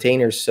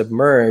containers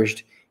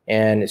submerged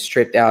and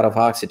stripped out of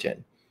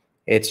oxygen.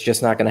 It's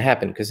just not going to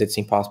happen because it's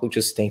impossible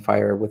to sustain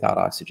fire without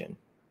oxygen.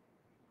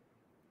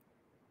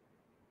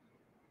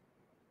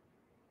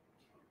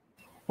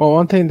 Well,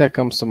 one thing that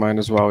comes to mind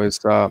as well is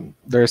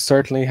there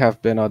certainly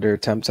have been other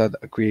attempts at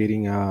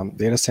creating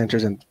data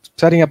centers and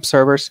setting up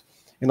servers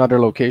in other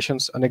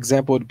locations. An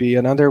example would be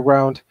an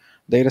underground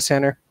data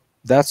center.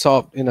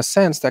 In a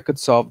sense, that could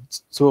solve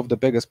two of the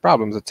biggest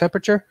problems: the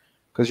temperature,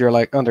 because you're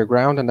like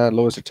underground and that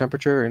lowers the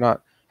temperature. You're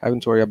not having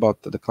to worry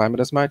about the climate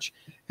as much,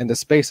 and the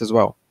space as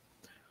well.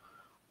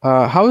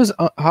 How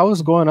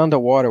is going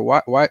underwater?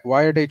 Why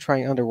are they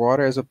trying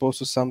underwater as opposed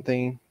to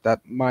something that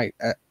might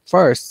at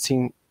first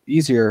seem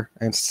easier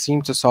and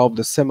seem to solve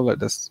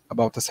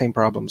about the same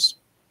problems?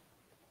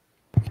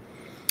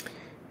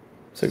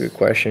 It's a good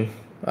question.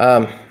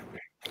 So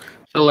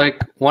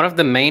like one of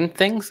the main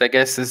things, I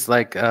guess, is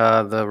like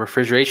the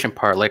refrigeration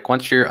part. Like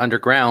once you're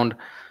underground,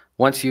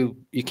 once you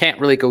can't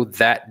really go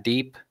that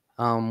deep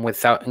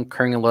without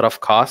incurring a lot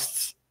of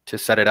costs to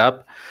set it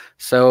up.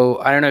 So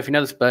I don't know if you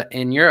know this, but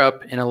in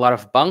Europe, in a lot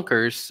of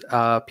bunkers,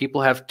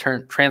 people have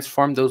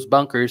transformed those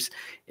bunkers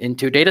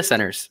into data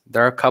centers.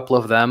 There are a couple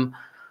of them.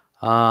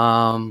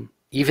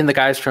 Even the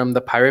guys from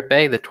the Pirate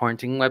Bay, the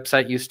torrenting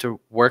website, used to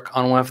work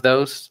on one of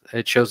those.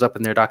 It shows up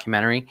in their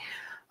documentary.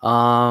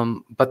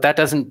 But that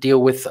doesn't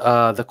deal with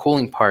the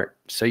cooling part.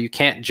 So you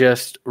can't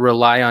just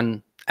rely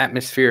on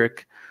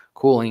atmospheric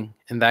cooling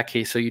in that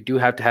case. So you do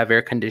have to have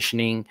air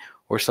conditioning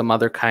or some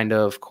other kind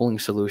of cooling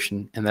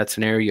solution in that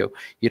scenario.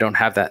 You don't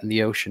have that in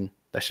the ocean.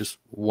 That's just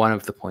one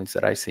of the points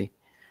that I see.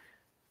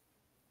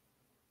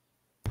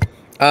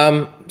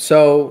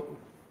 So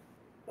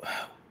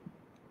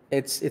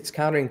it's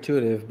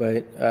counterintuitive,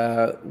 but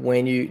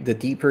the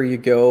deeper you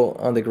go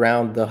on the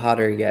ground, the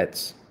hotter it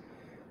gets.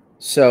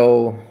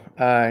 So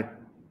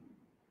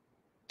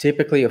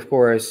typically, of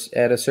course,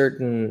 at a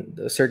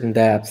certain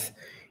depth,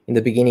 in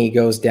the beginning it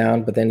goes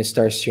down, but then it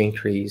starts to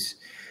increase.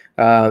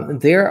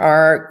 There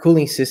are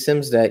cooling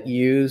systems that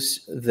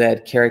use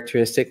that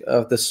characteristic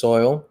of the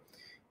soil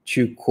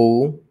to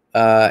cool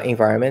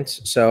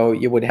environments. So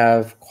you would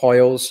have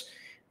coils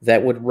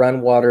that would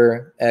run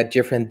water at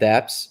different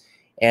depths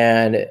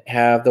and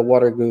have the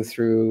water go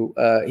through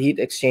heat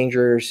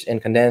exchangers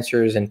and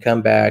condensers and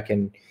come back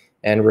and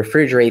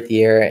refrigerate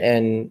the air.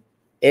 And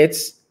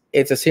it's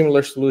a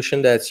similar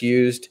solution that's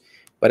used,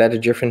 but at a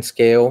different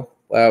scale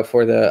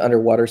for the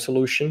underwater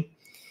solution.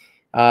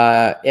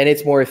 And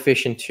it's more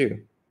efficient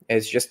too.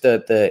 It's just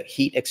the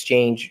heat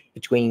exchange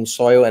between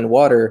soil and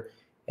water.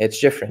 It's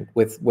different.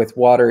 With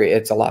water,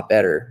 it's a lot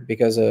better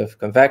because of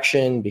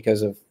convection,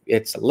 because of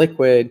it's a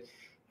liquid.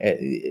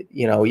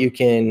 You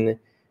can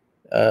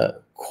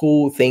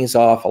cool things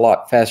off a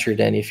lot faster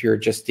than if you're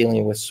just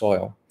dealing with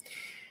soil.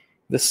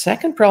 The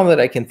second problem that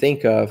I can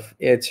think of,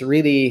 it's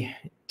really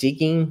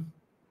digging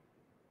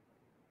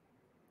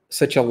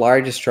such a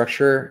large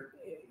structure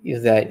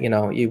that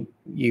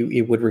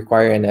you would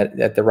require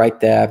at the right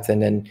depth,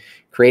 and then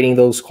creating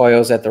those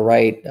coils at the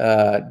right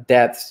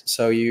depth,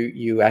 so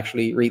you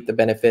actually reap the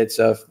benefits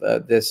of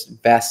this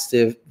vast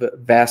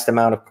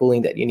amount of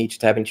cooling that you need to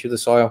tap into the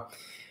soil.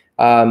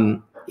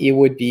 It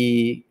would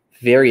be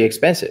very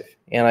expensive,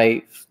 and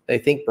I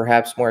think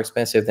perhaps more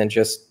expensive than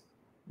just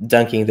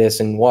dunking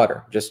this in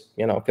water. Just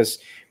because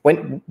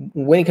when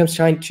it comes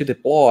time to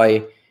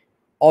deploy,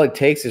 all it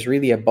takes is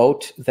really a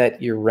boat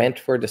that you rent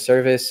for the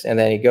service, and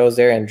then it goes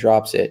there and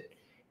drops it.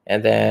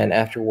 And then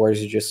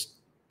afterwards, you just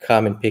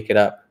come and pick it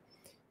up.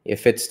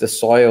 If it's the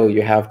soil,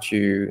 you have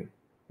to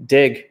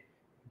dig,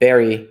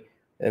 bury,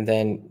 and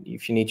then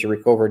if you need to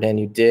recover, then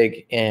you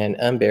dig and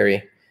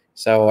unbury.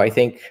 So I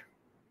think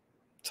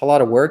it's a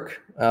lot of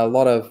work, a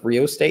lot of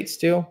real estate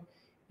still,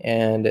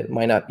 and it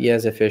might not be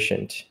as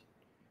efficient.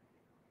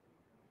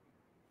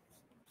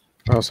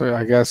 Also,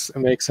 I guess it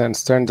makes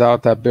sense. Turns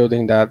out that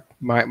building that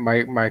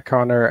my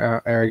counterbalance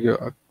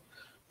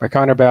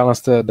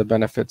the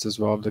benefits as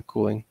well of the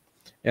cooling.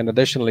 And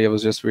additionally, I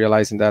was just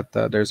realizing that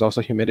there's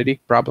also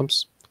humidity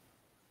problems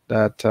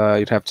that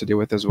you'd have to deal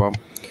with as well.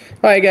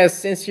 I guess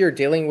since you're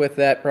dealing with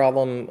that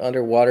problem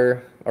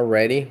underwater,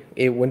 already,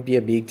 it wouldn't be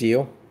a big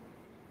deal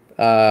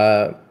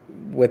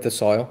with the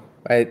soil.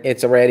 Right?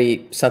 It's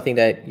already something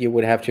that you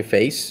would have to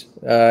face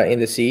in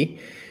the sea.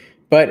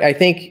 But I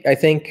think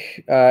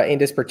in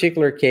this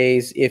particular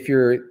case, if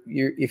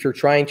you're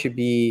trying to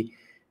be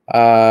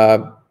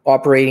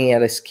operating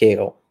at a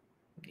scale,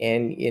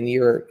 and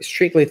you're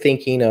strictly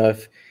thinking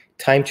of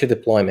time to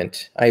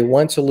deployment, I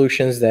want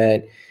solutions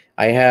that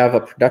I have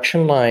a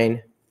production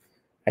line,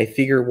 I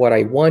figure what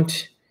I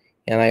want,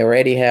 and I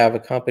already have a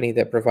company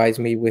that provides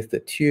me with the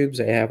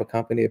tubes. I have a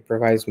company that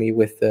provides me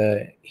with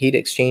the heat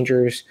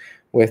exchangers,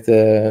 with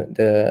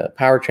the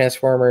power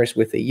transformers,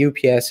 with the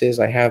UPSs.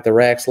 I have the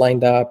racks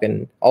lined up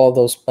and all of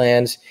those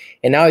plans.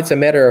 And now it's a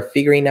matter of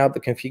figuring out the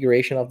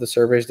configuration of the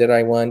servers that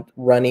I want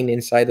running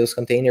inside those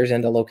containers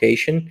and the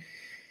location.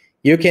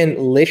 You can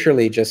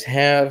literally just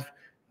have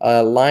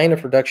a line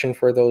of production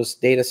for those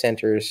data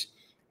centers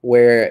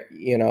where,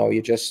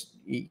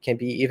 you can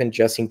be even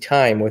just in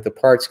time with the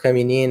parts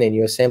coming in and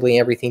you assembling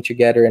everything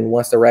together. And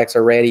once the racks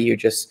are ready, you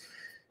just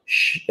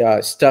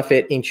stuff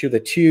it into the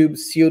tube,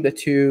 seal the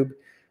tube,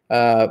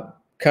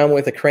 come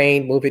with a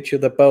crane, move it to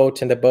the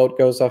boat, and the boat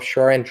goes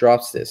offshore and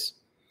drops this.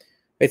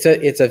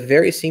 It's a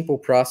very simple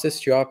process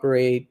to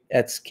operate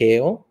at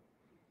scale.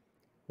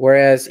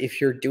 Whereas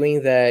if you're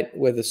doing that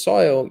with the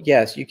soil,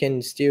 yes, you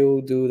can still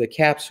do the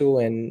capsule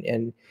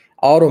and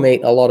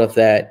automate a lot of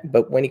that.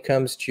 But when it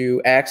comes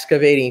to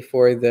excavating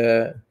for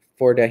the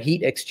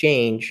heat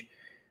exchange,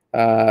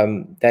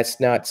 that's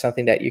not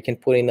something that you can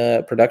put in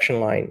a production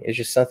line. It's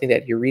just something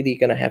that you're really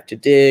going to have to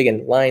dig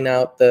and line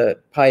out the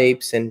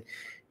pipes and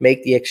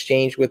make the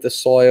exchange with the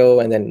soil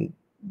and then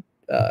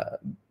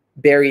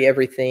bury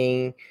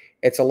everything.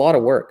 It's a lot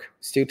of work.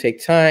 Still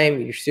take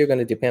time. You're still going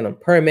to depend on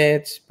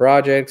permits,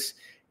 projects.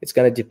 It's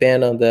going to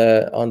depend on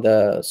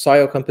the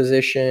soil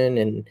composition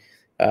and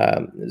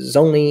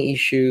zoning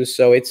issues.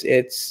 So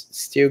it's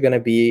still going to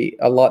be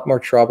a lot more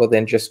trouble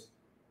than just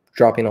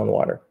dropping on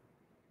water.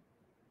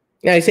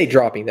 Now, I say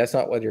dropping. That's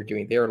not what they're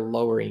doing. They're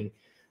lowering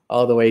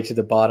all the way to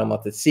the bottom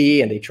of the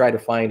sea, and they try to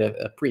find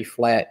a pretty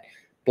flat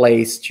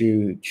place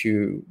to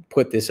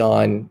put this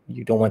on.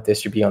 You don't want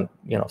this to be on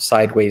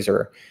sideways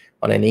or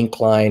on an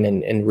incline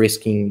and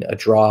risking a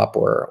drop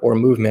or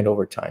movement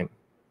over time.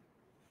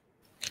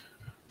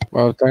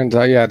 Well, it turns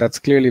out, yeah, that's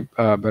clearly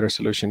a better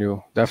solution.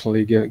 You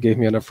definitely gave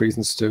me enough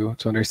reasons to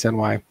understand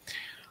why.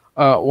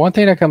 One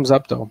thing that comes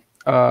up, though,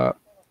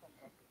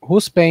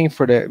 who's paying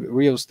for the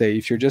real estate?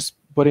 If you're just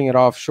putting it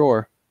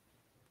offshore,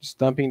 just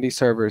dumping these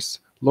servers,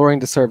 lowering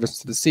the servers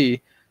to the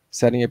sea,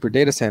 setting up your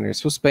data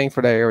centers, who's paying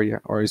for that area?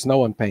 Or is no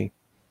one paying?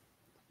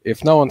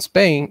 If no one's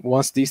paying,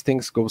 once these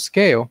things go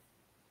scale,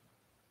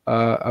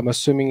 I'm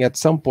assuming at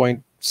some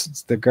point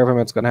the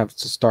government's going to have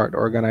to start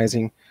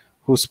organizing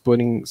who's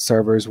putting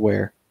servers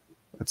where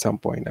at some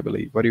point, I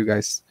believe. What do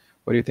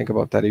you think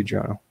about that,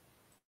 Adriano?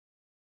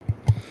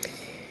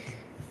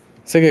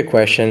 It's a good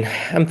question.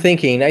 I'm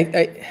thinking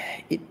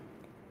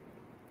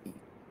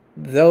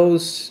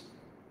those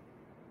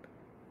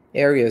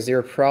areas,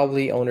 they're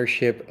probably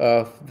ownership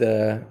of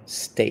the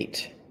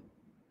state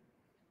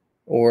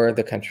or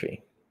the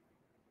country.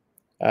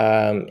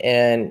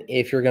 And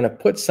if you're going to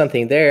put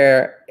something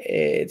there,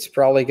 it's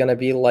probably going to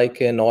be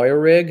like an oil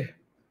rig.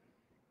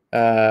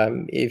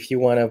 If you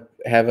want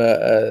to have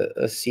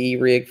a sea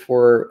rig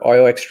for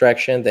oil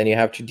extraction, then you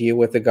have to deal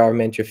with the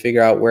government to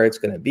figure out where it's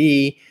going to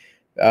be,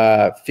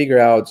 figure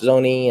out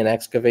zoning and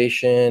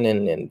excavation,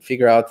 and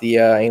figure out the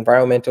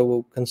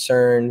environmental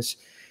concerns.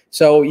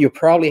 So you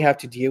probably have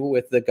to deal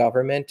with the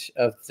government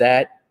of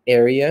that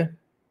area.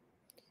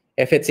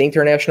 If it's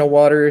international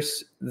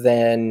waters,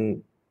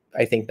 then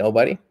I think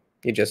nobody.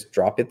 You just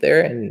drop it there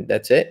and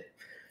that's it.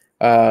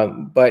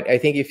 But I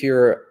think if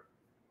you're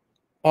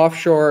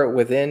offshore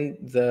within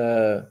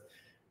the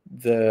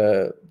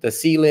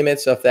sea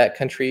limits of that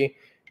country,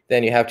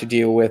 then you have to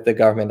deal with the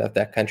government of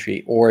that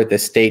country or the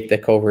state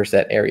that covers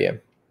that area.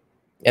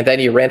 And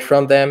then you rent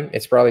from them.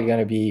 It's probably going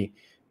to be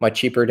much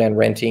cheaper than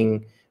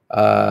renting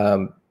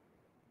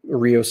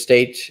real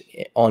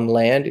estate on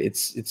land.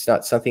 It's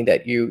not something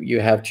that you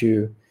have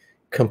to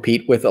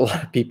compete with a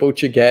lot of people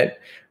to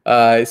get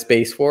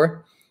space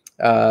for.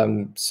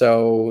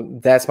 So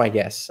that's my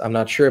guess. I'm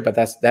not sure, but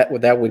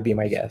that would be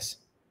my guess.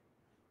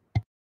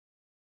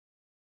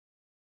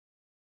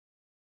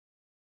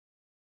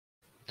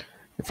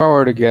 If I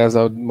were to guess,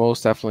 I would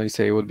most definitely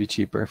say it would be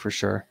cheaper for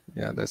sure.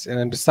 Yeah, and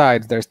then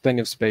besides, there's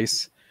plenty of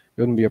space.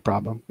 It wouldn't be a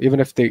problem, even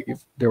if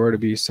there were to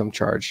be some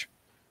charge.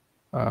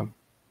 And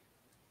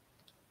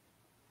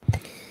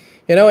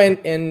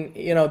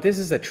this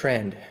is a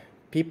trend.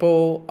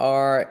 People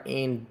are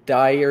in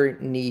dire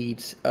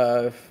needs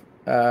of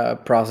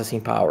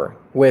processing power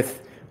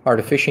with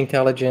artificial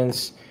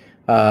intelligence.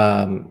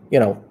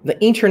 The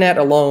internet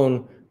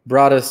alone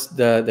brought us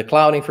the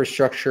cloud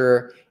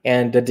infrastructure,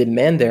 and the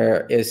demand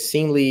there is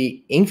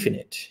seemingly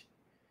infinite.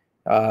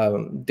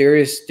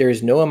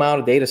 There's no amount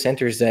of data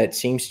centers that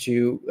seems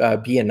to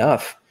be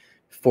enough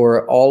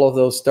for all of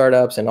those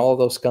startups and all of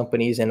those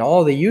companies and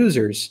all the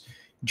users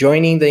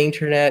joining the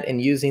internet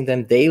and using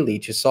them daily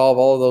to solve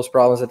all of those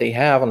problems that they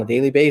have on a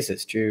daily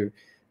basis through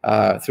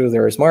their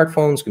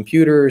smartphones,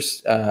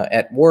 computers,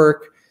 at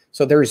work.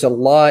 So there is a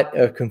lot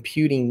of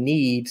computing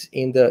needs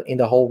in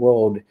the whole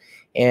world,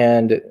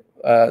 and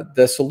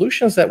the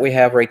solutions that we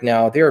have right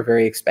now, they are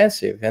very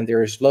expensive and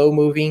they're slow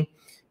moving.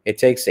 It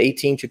takes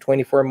 18 to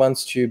 24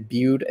 months to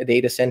build a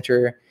data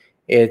center.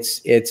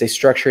 It's a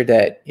structure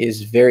that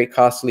is very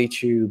costly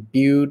to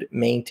build,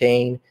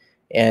 maintain,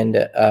 and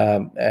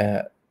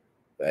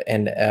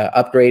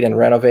upgrade and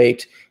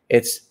renovate.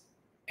 It's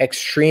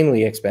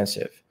extremely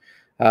expensive.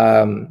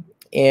 And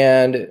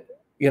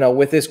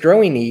with this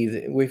growing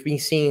need, we've been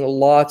seeing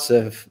lots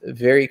of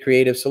very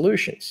creative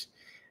solutions.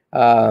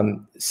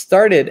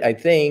 Started, I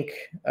think,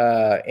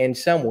 in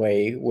some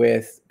way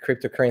with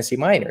cryptocurrency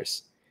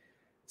miners.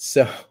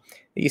 So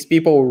these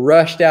people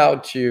rushed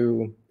out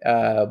to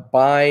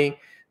buy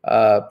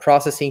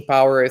processing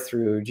power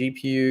through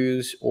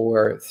GPUs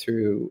or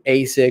through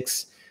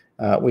ASICs,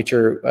 which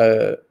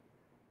are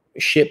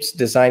chips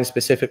designed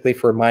specifically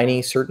for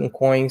mining certain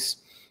coins.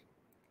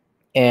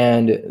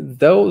 And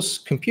those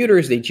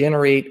computers, they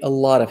generate a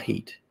lot of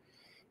heat.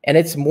 And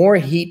it's more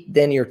heat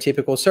than your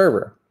typical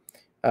server.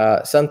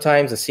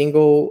 Sometimes a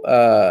single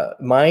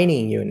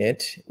mining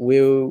unit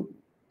will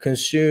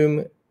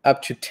consume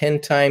up to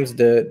 10 times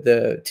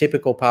the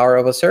typical power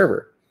of a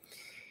server.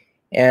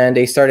 And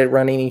they started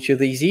running into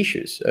these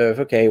issues of,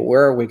 okay,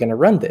 where are we going to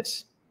run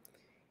this?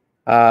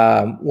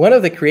 One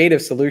of the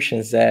creative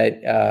solutions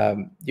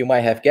that you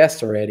might have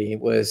guessed already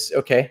was,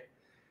 okay,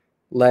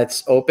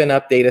 let's open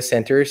up data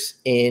centers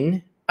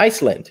in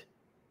Iceland.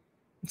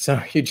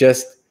 So you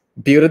just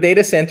build a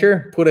data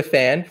center, put a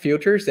fan,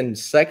 filters, and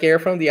suck air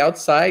from the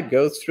outside,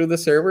 goes through the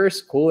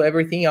servers, cool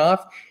everything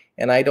off,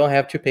 and I don't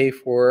have to pay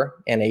for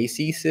an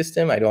AC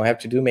system. I don't have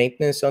to do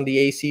maintenance on the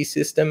AC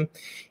system,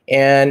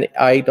 and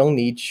I don't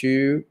need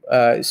to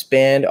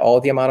spend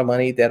all the amount of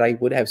money that I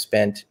would have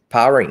spent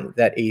powering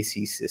that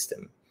AC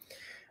system.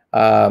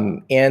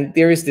 And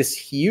there is this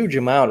huge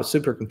amount of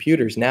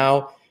supercomputers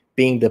now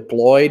being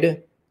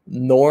deployed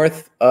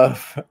north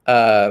of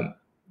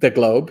the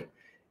globe,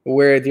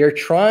 where they're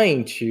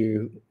trying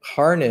to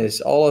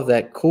harness all of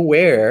that cool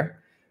air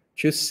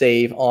to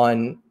save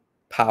on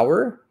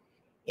power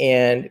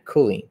and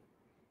cooling.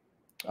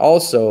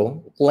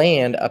 Also,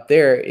 land up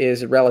there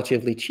is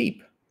relatively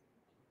cheap,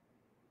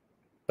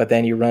 but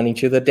then you run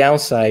into the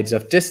downsides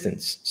of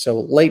distance. So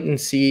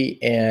latency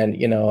and,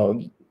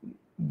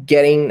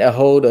 getting a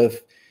hold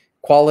of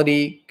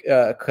quality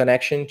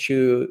connection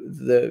to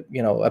the,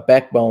 a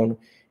backbone,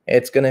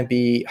 it's going to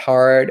be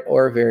hard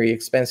or very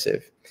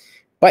expensive.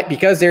 But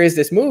because there is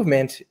this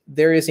movement,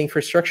 there is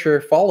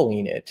infrastructure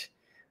following it.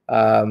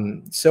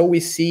 So we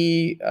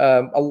see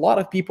a lot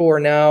of people are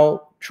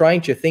now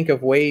trying to think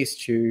of ways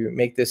to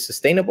make this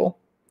sustainable,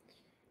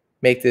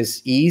 make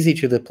this easy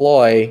to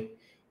deploy,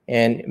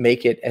 and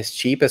make it as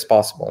cheap as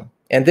possible.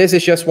 And this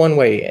is just one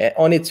way.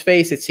 On its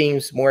face, it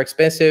seems more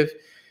expensive.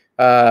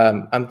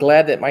 I'm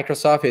glad that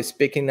Microsoft is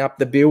picking up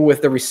the bill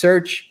with the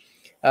research.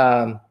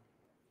 And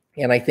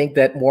I think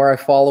that more are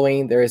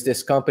following. There is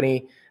this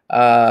company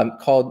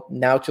called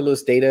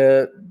Nautilus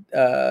Data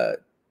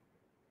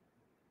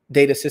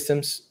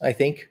Systems, I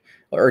think,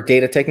 or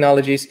Data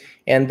Technologies,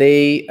 and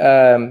they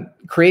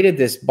created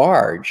this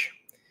barge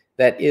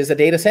that is a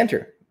data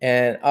center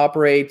and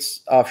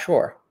operates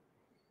offshore.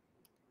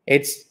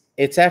 It's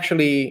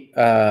actually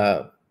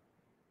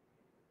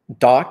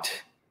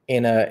docked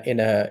in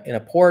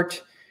a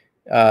port,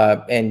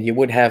 and you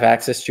would have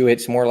access to it.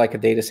 It's more like a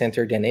data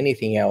center than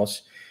anything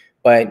else.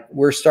 But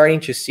we're starting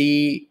to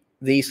see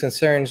these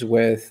concerns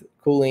with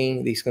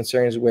cooling, these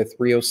concerns with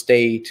real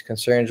estate,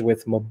 concerns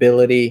with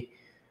mobility,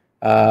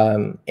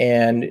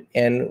 and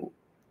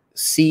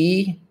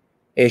C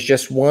is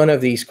just one of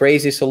these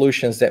crazy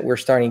solutions that we're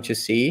starting to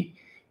see,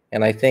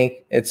 and I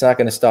think it's not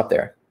going to stop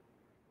there.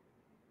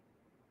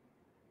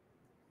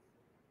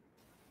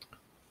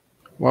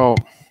 Well,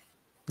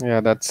 yeah,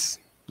 that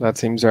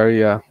seems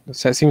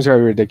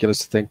very ridiculous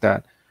to think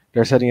that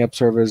they're setting up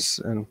servers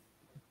and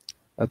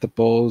at the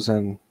poles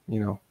and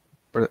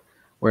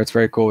where it's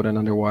very cold and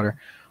underwater.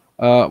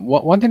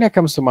 One thing that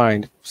comes to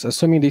mind,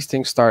 assuming these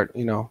things start,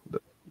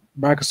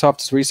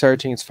 Microsoft is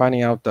researching, it's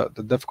finding out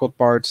the difficult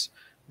parts,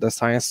 the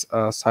science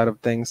side of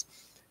things,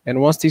 and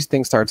once these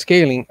things start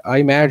scaling, I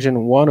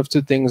imagine one of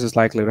two things is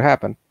likely to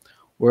happen.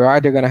 We're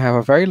either going to have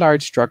a very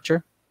large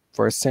structure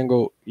for a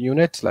single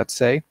unit, let's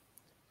say,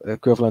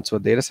 equivalent to a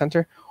data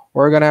center,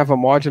 or we're going to have a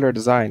modular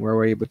design where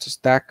we're able to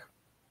stack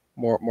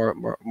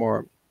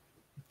more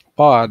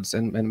pods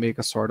and make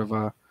a sort of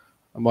a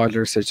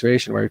modular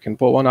situation where you can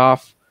pull one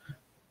off,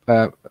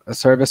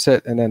 service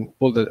it, and then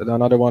pull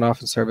another one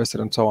off and service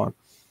it, and so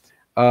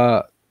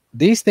on.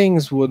 These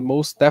things would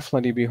most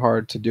definitely be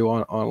hard to do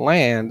on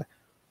land.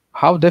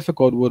 How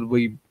difficult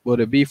would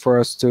it be for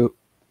us to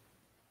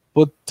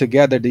put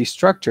together these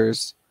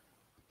structures,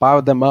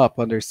 power them up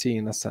undersea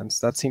in a sense?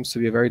 That seems to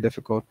be very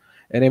difficult.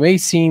 And it may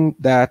seem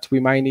that we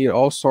might need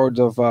all sorts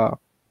of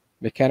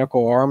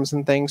mechanical arms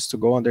and things to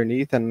go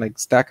underneath and like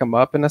stack them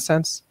up in a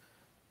sense.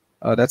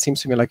 That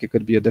seems to me like it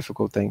could be a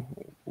difficult thing.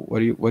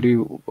 What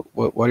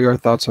are your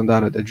thoughts on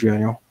that,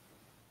 Adriano?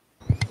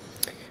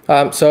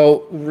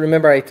 So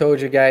remember, I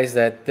told you guys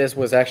that this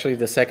was actually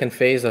the second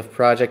phase of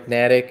Project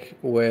Natick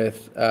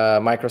with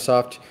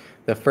Microsoft.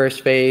 The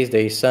first phase,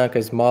 they sunk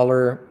a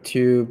smaller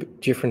tube,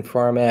 different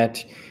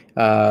format,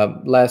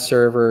 less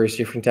servers,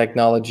 different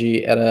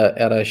technology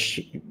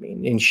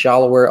in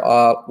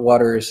shallower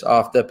waters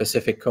off the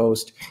Pacific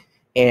coast.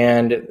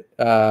 And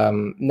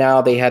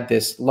now they had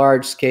this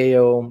large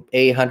scale,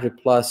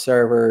 800 plus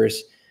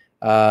servers,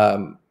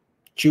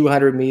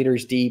 200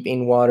 meters deep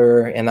in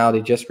water, and now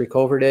they just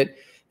recovered it.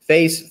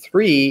 Phase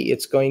 3,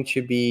 it's going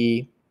to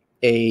be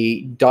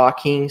a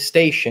docking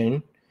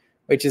station,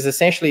 which is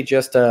essentially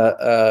just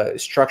a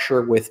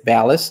structure with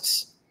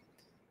ballasts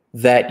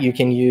that you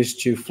can use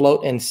to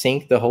float and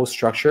sink the whole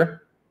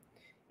structure.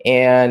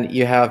 And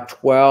you have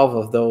 12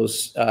 of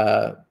those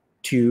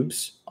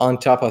tubes on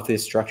top of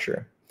this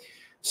structure.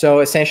 So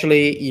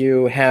essentially,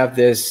 you have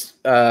this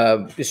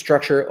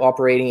structure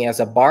operating as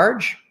a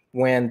barge.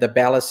 When the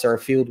ballasts are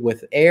filled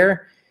with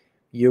air,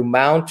 you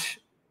mount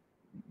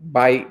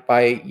by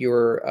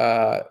your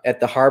at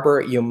the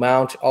harbor. You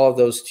mount all of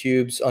those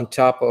tubes on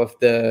top of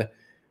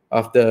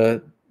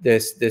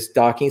this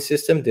docking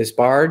system, this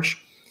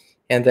barge,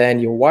 and then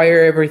you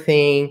wire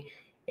everything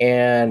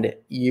and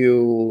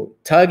you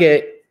tug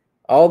it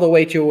all the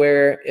way to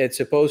where it's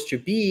supposed to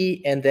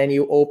be, and then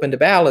you open the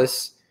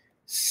ballast,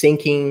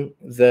 sinking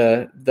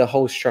the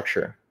whole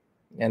structure.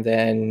 And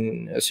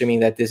then, assuming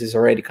that this is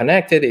already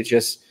connected, it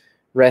just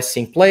rests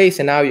in place,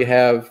 and now you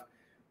have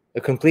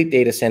a complete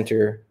data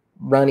center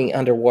running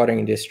underwater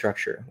in this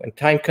structure. When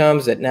time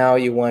comes that now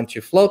you want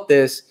to float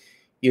this,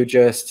 you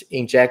just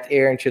inject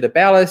air into the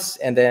ballast,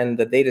 and then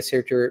the data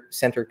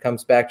center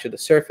comes back to the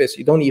surface.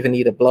 You don't even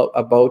need a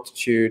boat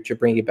to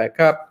bring it back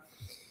up,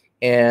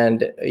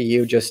 and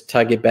you just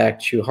tug it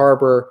back to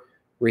harbor,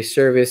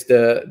 reservice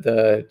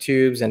the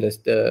tubes and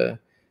the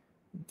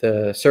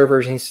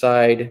servers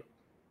inside,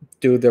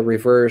 do the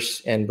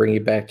reverse, and bring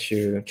it back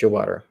to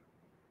water.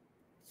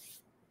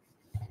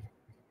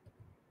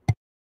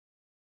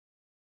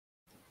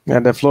 Yeah,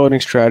 the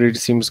floating strategy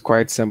seems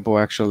quite simple,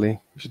 actually. You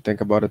should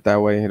think about it that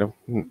way.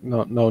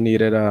 No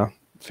needed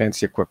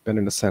fancy equipment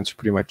in a sense. You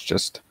pretty much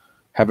just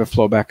have it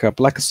flow back up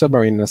like a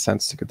submarine in a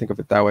sense. You could think of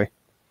it that way.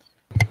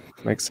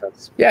 Makes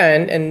sense. Yeah,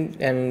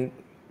 and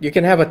you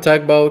can have a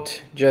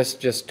tugboat,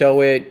 just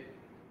tow it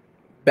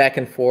back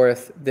and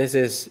forth. This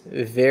is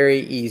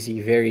very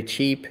easy, very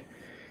cheap,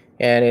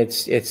 and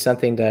it's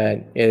something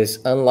that is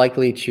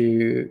unlikely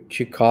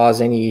to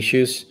cause any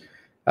issues.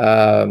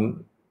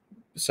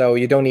 So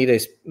you don't need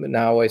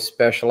now a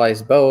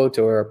specialized boat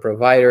or a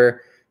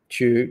provider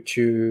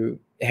to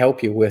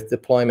help you with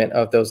deployment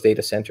of those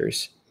data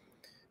centers.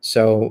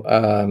 So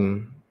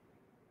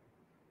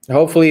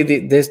hopefully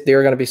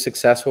they're going to be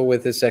successful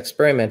with this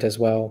experiment as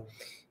well.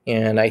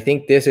 And I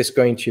think this is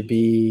going to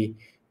be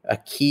a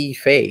key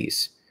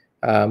phase.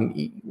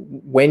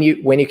 When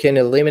you can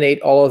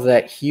eliminate all of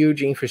that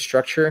huge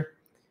infrastructure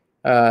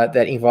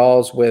that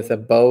involves with a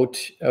boat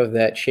of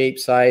that shape,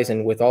 size,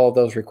 and with all of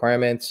those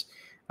requirements,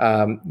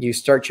 you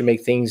start to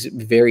make things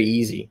very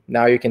easy.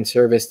 Now you can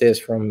service this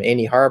from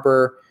any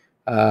harbor,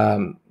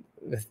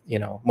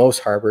 most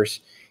harbors,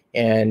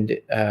 and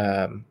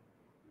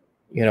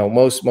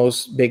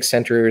most big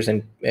centers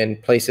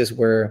and places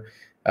where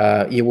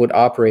you would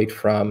operate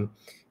from.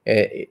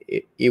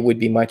 It would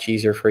be much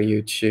easier for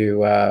you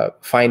to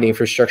find the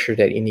infrastructure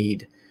that you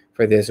need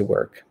for this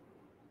work.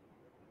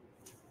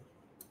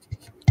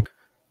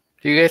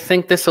 Do you guys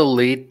think this will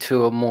lead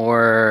to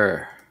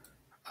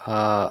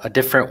a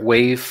different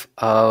wave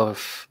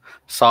of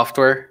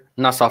hardware,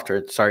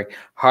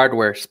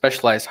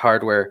 specialized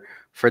hardware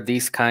for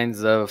these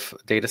kinds of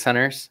data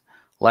centers?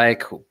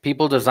 Like,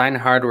 people design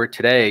hardware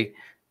today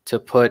to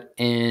put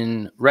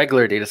in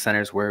regular data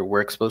centers where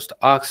we're exposed to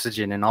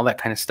oxygen and all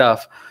that kind of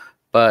stuff.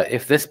 But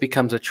if this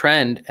becomes a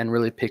trend and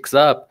really picks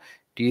up,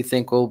 do you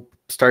think we'll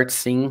start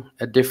seeing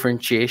a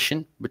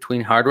differentiation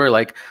between hardware?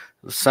 Like,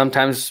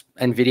 sometimes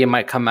NVIDIA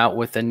might come out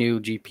with a new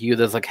GPU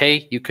that's like,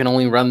 hey, you can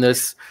only run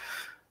this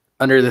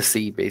under the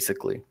sea,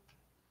 basically.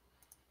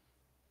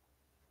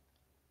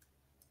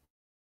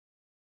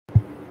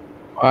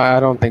 I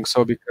don't think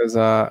so, because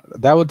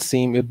that would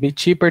seem it'd be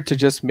cheaper to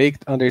just make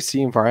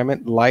undersea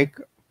environment like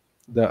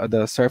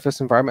the surface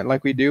environment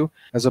like we do,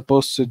 as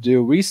opposed to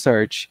do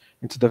research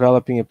into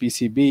developing a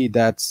PCB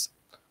that's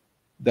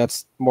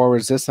more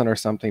resistant or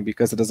something,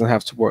 because it doesn't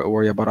have to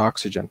worry about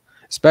oxygen.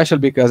 Especially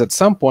because at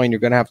some point you're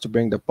going to have to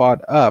bring the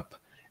pod up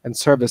and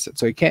service it,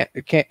 so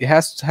it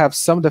has to have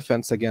some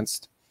defense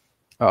against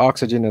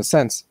oxygen in a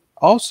sense.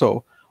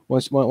 Also,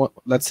 when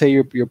let's say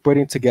you're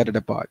putting together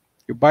the pod,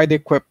 you buy the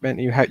equipment,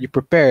 you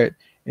prepare it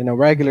in a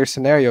regular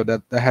scenario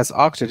that has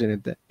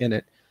oxygen in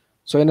it.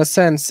 So in a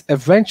sense,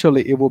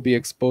 eventually it will be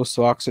exposed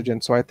to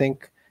oxygen. So I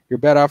think you're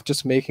better off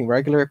just making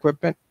regular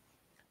equipment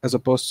as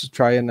opposed to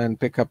try and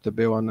pick up the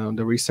bill on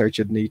the research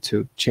you'd need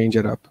to change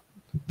it up.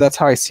 That's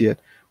how I see it.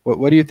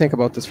 What do you think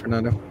about this,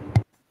 Fernando?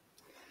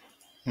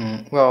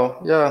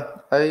 Well, yeah,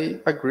 I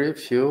agree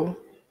with you.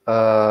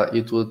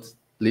 It would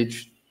lead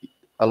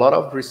a lot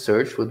of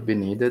research would be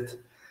needed,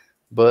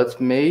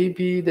 but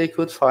maybe they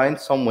could find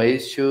some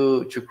ways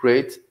to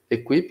create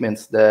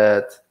equipments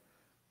that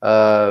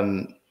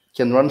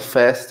can run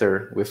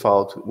faster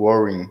without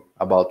worrying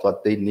about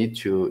what they need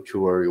to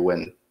worry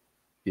when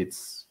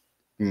it's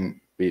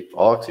with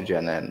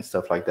oxygen and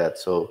stuff like that.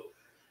 So,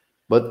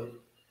 but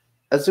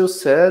as you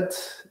said,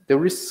 the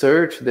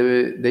research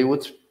they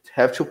would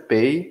have to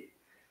pay,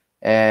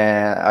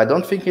 and I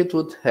don't think it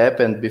would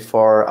happen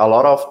before a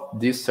lot of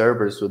these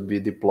servers would be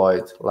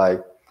deployed.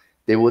 Like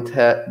they would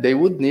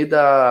need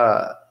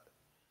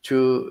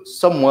to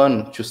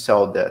someone to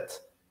sell that,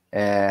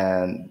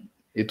 and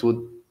it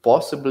would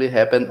possibly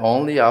happen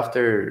only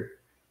after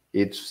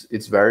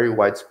it's very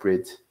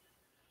widespread.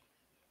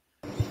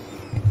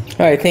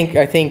 I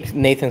think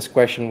Nathan's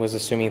question was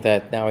assuming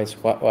that now it's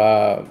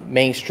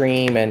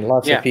mainstream and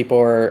lots of people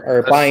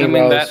are buying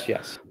Assuming those. that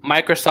Yes.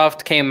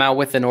 Microsoft came out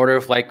with an order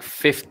of like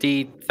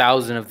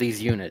 50,000 of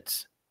these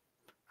units.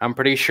 I'm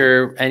pretty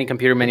sure any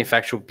computer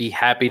manufacturer would be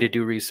happy to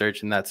do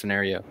research in that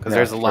scenario because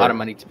there's a lot of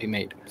money to be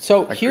made.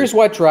 So here's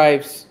what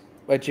drives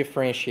a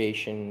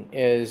differentiation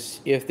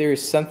is if there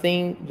is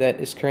something that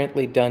is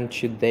currently done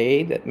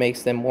today that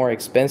makes them more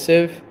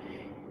expensive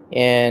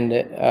and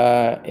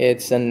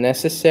it's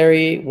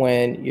unnecessary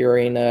when you're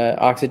in an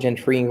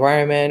oxygen-free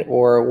environment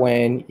or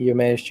when you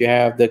manage to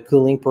have the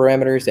cooling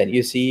parameters that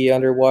you see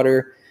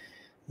underwater,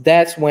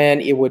 that's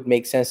when it would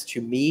make sense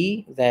to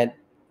me that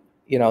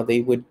they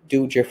would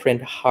do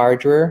different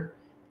hardware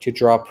to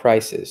drop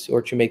prices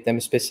or to make them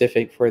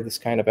specific for this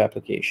kind of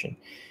application.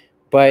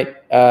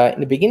 But in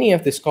the beginning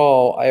of this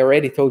call, I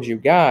already told you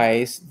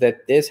guys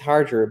that this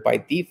hardware by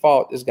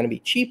default is going to be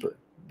cheaper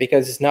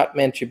because it's not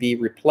meant to be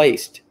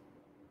replaced.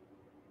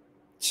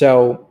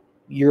 So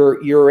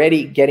you're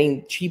already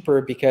getting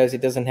cheaper because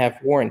it doesn't have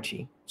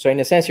warranty. So in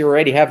a sense, you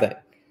already have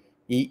that.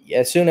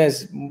 As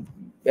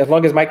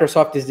long as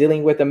Microsoft is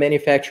dealing with a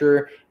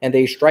manufacturer and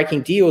they're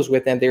striking deals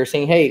with them, they're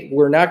saying, hey,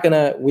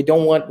 we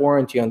don't want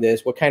warranty on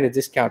this. What kind of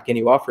discount can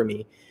you offer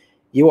me?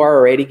 You are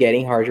already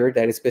getting hardware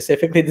that is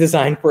specifically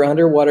designed for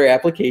underwater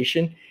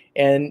application,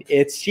 and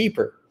it's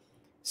cheaper.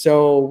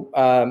 So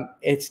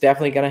it's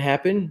definitely going to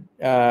happen.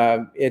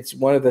 It's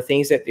one of the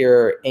things that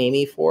they're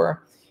aiming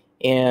for.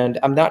 And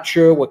I'm not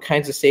sure what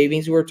kinds of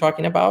savings we're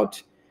talking about,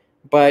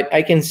 but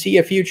I can see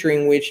a future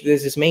in which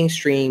this is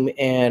mainstream.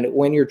 And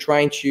when you're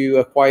trying to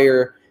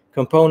acquire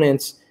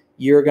components,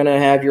 you're going to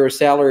have your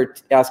seller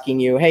asking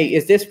you, hey,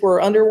 is this for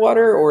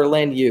underwater or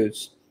land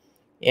use?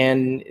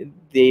 And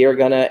they are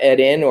going to add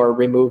in or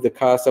remove the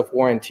cost of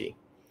warranty.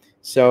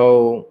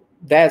 So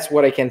that's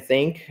what I can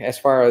think as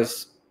far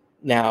as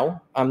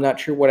now. I'm not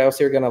sure what else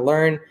they're going to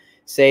learn.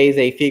 Say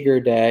they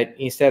figured that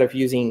instead of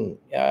using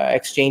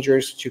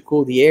exchangers to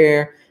cool the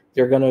air,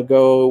 they're going to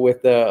go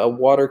with a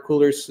water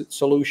cooler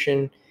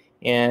solution,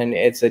 and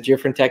it's a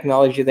different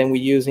technology than we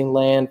use in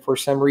land for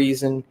some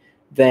reason,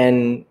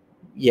 then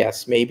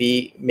yes,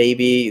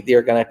 maybe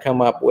they're going to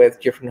come up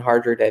with different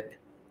hardware that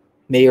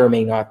may or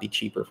may not be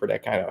cheaper for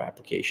that kind of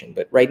application.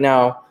 But right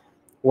now,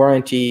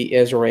 warranty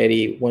is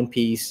already one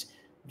piece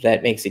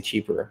that makes it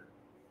cheaper.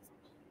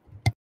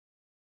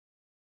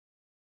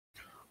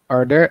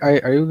 Are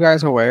you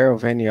guys aware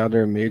of any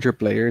other major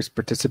players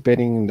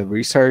participating in the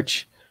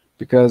research?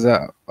 Because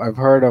I've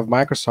heard of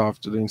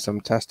Microsoft doing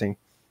some testing,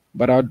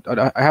 but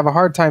I have a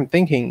hard time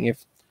thinking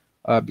if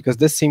because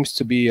this seems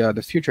to be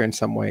the future in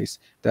some ways,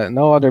 that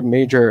no other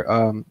major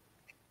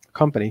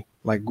company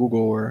like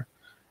Google or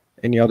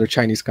any other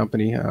Chinese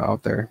company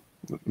out there,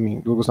 I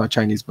mean, Google's not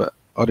Chinese, but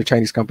other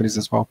Chinese companies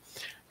as well,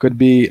 could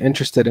be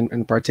interested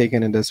in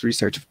partaking in this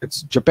research.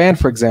 It's Japan,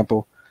 for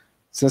example,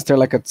 since they're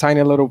like a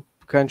tiny little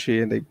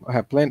country and they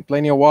have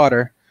plenty of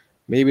water,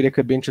 maybe they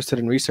could be interested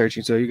in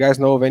researching. So you guys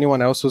know of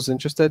anyone else who's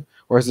interested,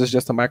 or is this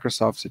just a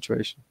Microsoft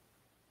situation?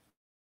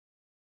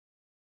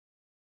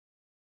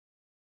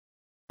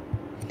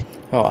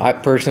 Oh, I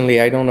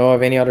don't know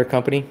of any other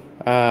company.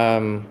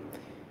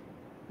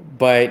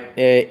 But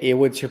it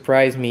would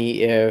surprise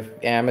me if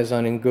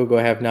Amazon and Google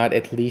have not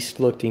at least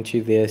looked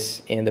into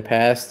this in the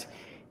past,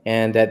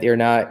 and that they're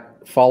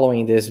not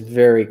following this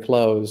very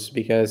close,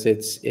 because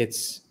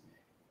it's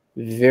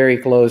very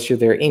close to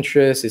their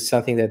interests. It's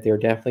something that they're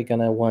definitely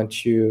going to want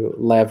to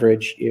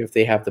leverage if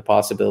they have the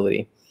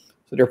possibility.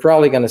 So they're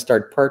probably going to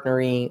start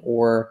partnering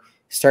or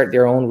start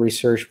their own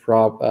research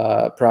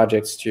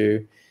projects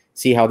to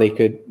see how they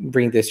could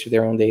bring this to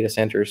their own data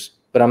centers.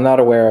 But I'm not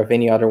aware of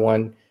any other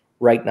one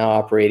right now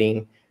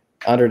operating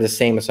under the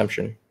same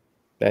assumption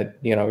that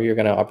you're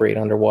going to operate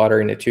underwater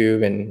in a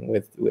tube and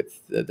with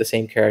the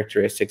same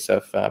characteristics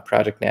of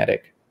Project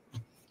Natick.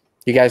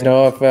 You guys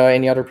know of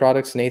any other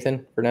products,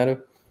 Nathan,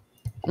 Fernando?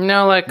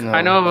 No,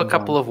 I know of a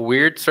couple of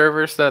weird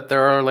servers that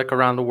there are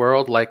around the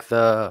world, like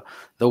the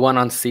one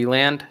on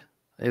Sealand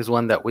is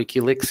one that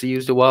WikiLeaks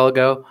used a while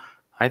ago.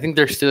 I think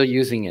they're still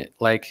using it.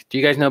 Do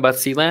you guys know about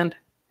Sealand?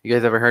 You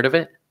guys ever heard of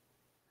it?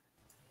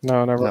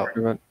 No, never heard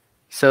of it.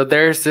 So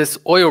there's this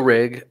oil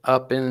rig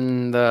up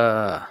in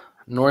the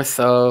north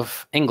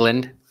of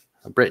England,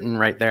 Britain,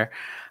 right there,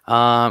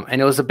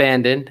 and it was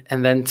abandoned.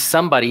 And then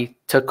somebody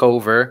took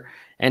over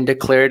and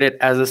declared it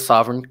as a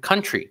sovereign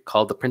country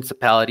called the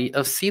Principality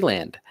of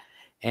Sealand.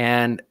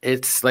 And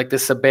it's like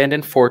this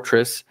abandoned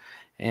fortress,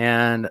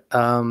 and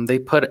they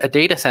put a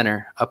data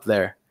center up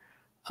there.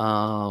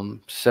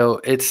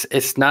 So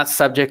it's not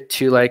subject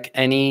to like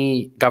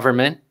any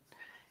government,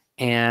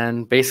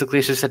 and basically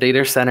it's just a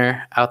data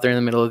center out there in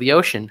the middle of the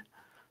ocean,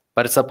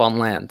 but it's up on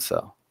land.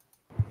 So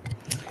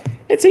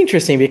it's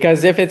interesting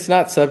because if it's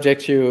not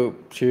subject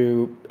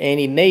to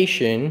any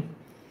nation,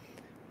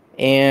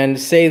 and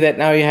say that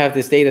now you have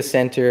this data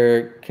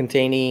center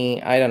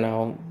containing, I don't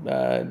know,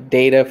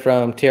 data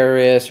from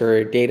terrorists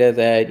or data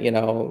that, you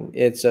know,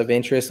 it's of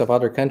interest of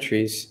other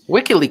countries.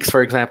 WikiLeaks,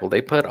 for example,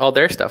 they put all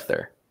their stuff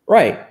there.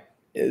 Right.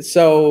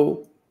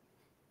 So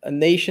a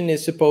nation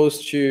is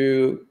supposed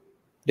to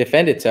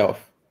defend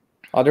itself.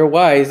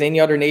 Otherwise,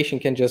 any other nation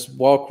can just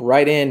walk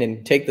right in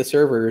and take the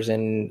servers,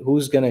 and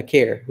who's going to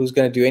care? Who's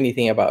going to do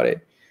anything about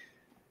it?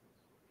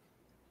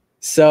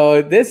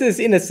 So this is,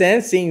 in a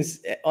sense, seems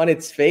on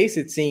its face,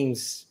 it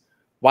seems,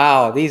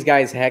 wow, these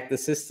guys hacked the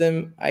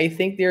system. I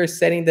think they're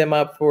setting them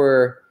up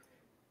for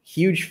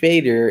huge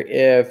failure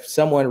if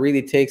someone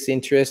really takes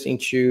interest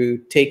into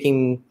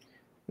taking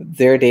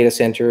their data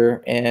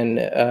center and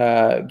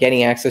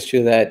getting access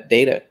to that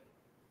data.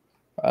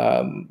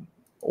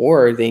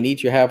 Or they need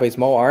to have a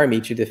small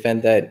army to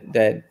defend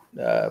that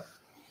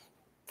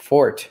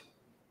fort.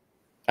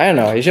 I don't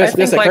know. It's just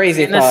a like,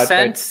 crazy thought.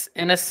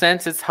 In a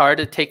sense, it's hard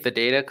to take the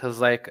data because,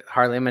 like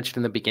Harley mentioned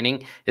in the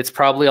beginning, it's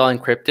probably all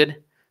encrypted.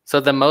 So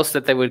the most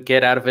that they would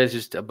get out of it is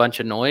just a bunch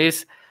of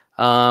noise,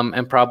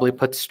 and probably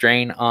put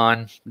strain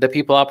on the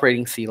people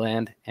operating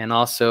Sealand and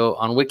also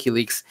on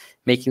WikiLeaks,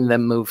 making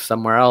them move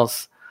somewhere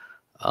else.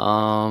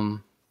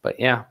 But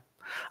yeah,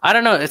 I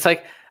don't know. It's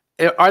like,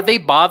 are they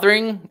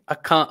bothering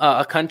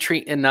a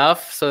country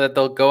enough so that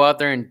they'll go out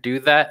there and do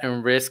that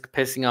and risk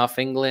pissing off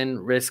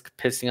England, risk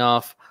pissing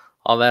off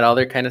all that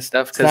other kind of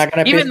stuff? Because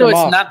even though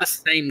it's not the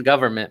same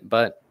government,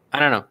 but I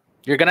don't know,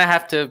 you're gonna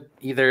have to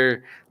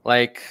either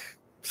like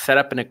set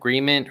up an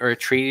agreement or a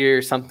treaty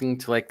or something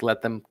to like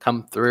let them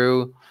come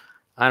through.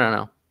 I don't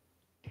know.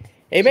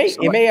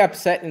 It may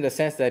upset in the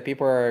sense that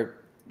people are,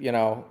 you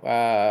know,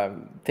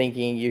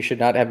 thinking you should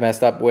not have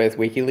messed up with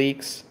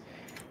WikiLeaks,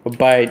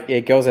 but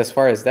it goes as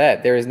far as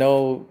that. There is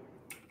no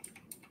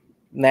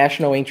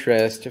national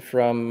interest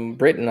from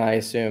Britain, I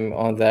assume,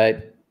 on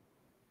that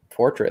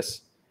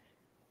fortress.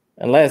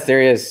 Unless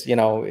there is, you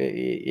know,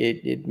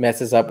 it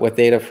messes up with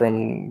data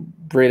from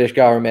British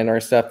government or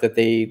stuff that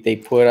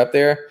they put up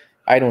there.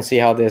 I don't see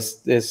how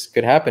this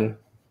could happen.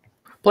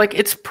 Like,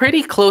 it's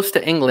pretty close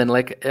to England.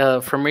 Like,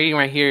 from reading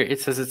right here, it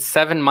says it's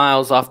 7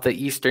 miles off the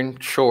eastern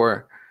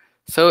shore.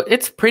 So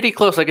it's pretty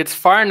close. Like, it's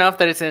far enough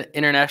that it's in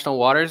international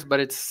waters,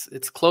 but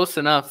it's close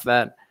enough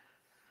that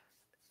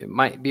it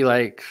might be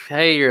like,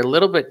 hey, you're a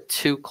little bit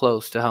too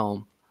close to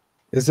home.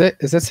 Is it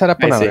set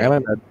up on an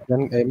island?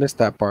 I missed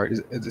that part.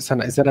 Is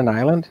it an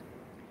island?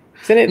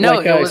 Isn't it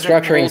like a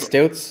structure in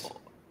stilts?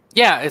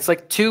 Yeah, it's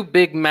like 2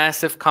 big,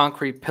 massive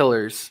concrete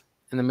pillars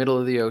in the middle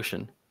of the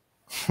ocean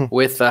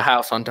with a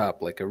house on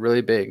top, like a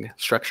really big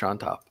structure on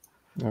top.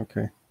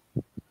 Okay.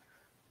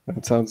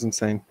 That sounds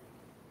insane.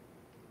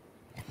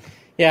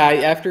 Yeah,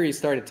 after he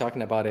started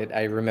talking about it,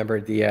 I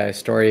remembered the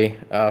story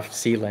of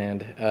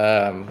Sealand.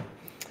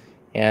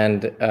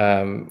 And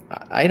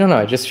I don't know,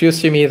 it just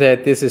feels to me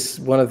that this is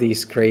one of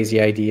these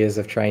crazy ideas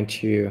of trying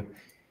to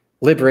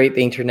liberate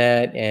the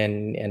internet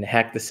and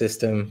hack the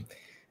system.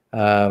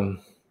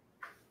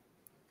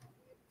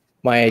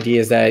 My idea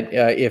is that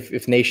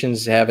if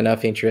nations have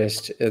enough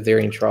interest, they're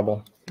in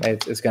trouble.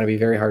 It's going to be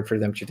very hard for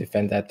them to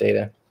defend that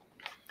data.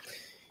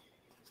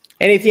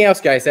 Anything else,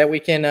 guys, that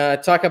we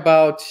can talk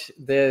about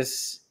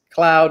this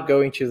cloud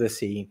going to the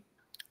sea?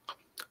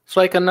 So,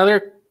 like,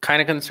 another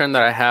kind of concern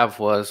that I have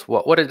was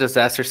what would a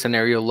disaster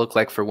scenario look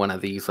like for one of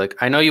these? Like,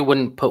 I know you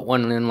wouldn't put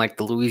one in like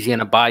the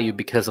Louisiana Bayou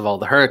because of all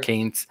the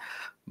hurricanes,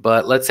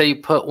 but let's say you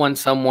put one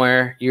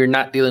somewhere, you're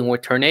not dealing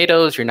with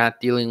tornadoes, you're not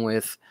dealing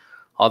with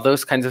all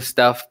those kinds of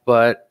stuff,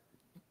 but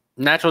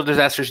natural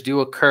disasters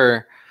do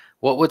occur.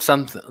 What would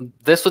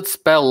this would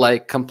spell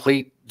like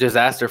complete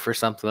disaster for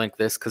something like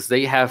this, because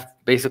they have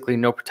basically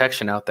no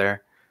protection out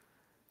there.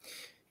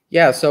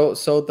 Yeah, so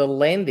the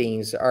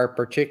landings are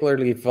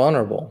particularly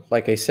vulnerable.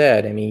 Like I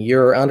said, I mean,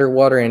 you're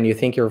underwater and you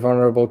think you're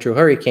vulnerable to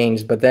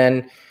hurricanes, but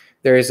then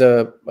there's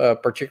a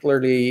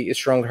particularly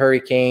strong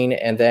hurricane,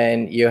 and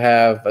then you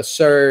have a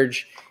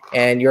surge,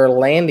 and your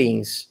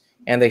landings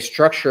and the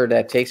structure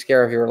that takes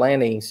care of your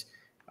landings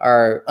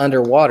are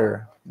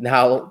underwater.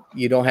 Now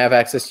you don't have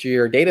access to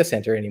your data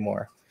center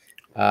anymore.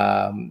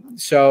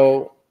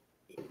 So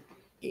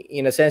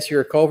in a sense,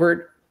 you're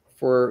covered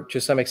to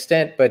some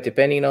extent, but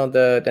depending on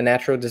the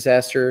natural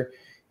disaster,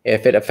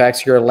 if it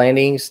affects your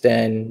landings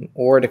then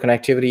or the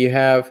connectivity you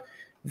have,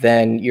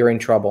 then you're in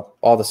trouble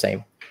all the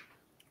same.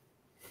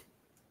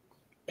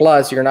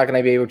 Plus, you're not going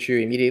to be able to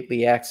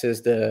immediately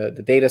access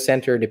the data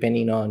center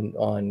depending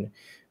on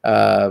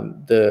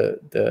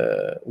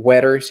the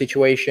weather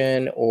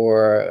situation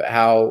or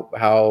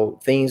how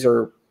things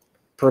are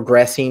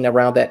progressing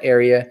around that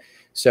area.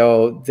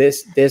 So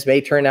this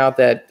may turn out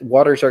that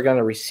waters are going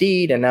to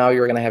recede, and now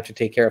you're going to have to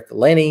take care of the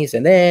Lennies,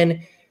 and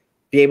then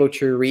be able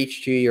to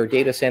reach to your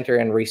data center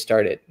and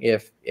restart it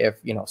if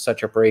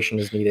such operation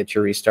is needed to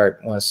restart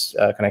once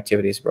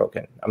connectivity is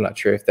broken. I'm not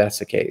sure if that's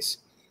the case.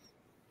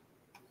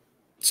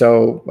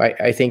 So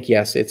I think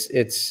yes,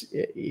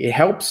 it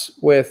helps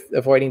with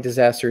avoiding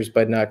disasters,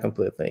 but not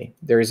completely.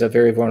 There is a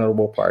very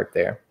vulnerable part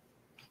there.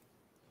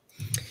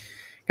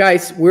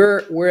 Guys,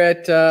 we're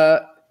at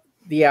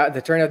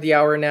the turn of the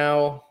hour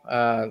now.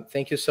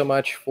 Thank you so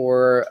much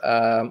for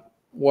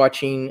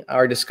watching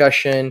our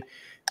discussion.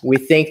 We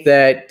think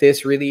that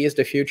this really is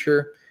the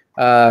future.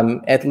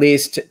 At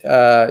least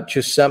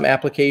to some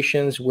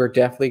applications, we're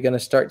definitely going to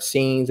start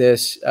seeing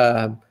this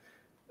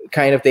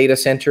kind of data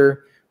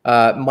center.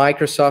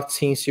 Microsoft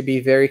seems to be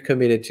very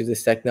committed to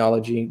this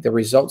technology. The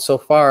results so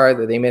far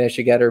that they managed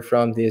to gather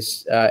from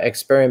this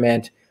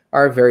experiment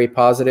are very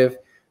positive.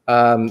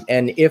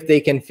 And if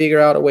they can figure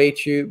out a way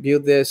to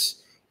build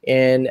this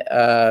in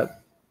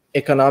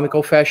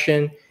economical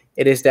fashion,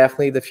 it is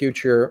definitely the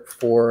future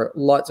for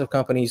lots of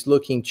companies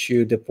looking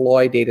to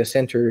deploy data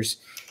centers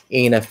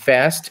in a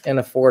fast and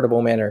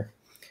affordable manner.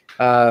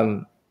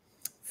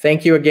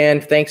 Thank you again.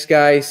 Thanks,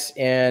 guys,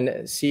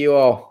 and see you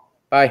all.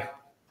 Bye.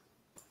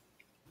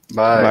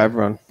 Bye. Bye,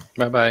 everyone.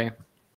 Bye-bye.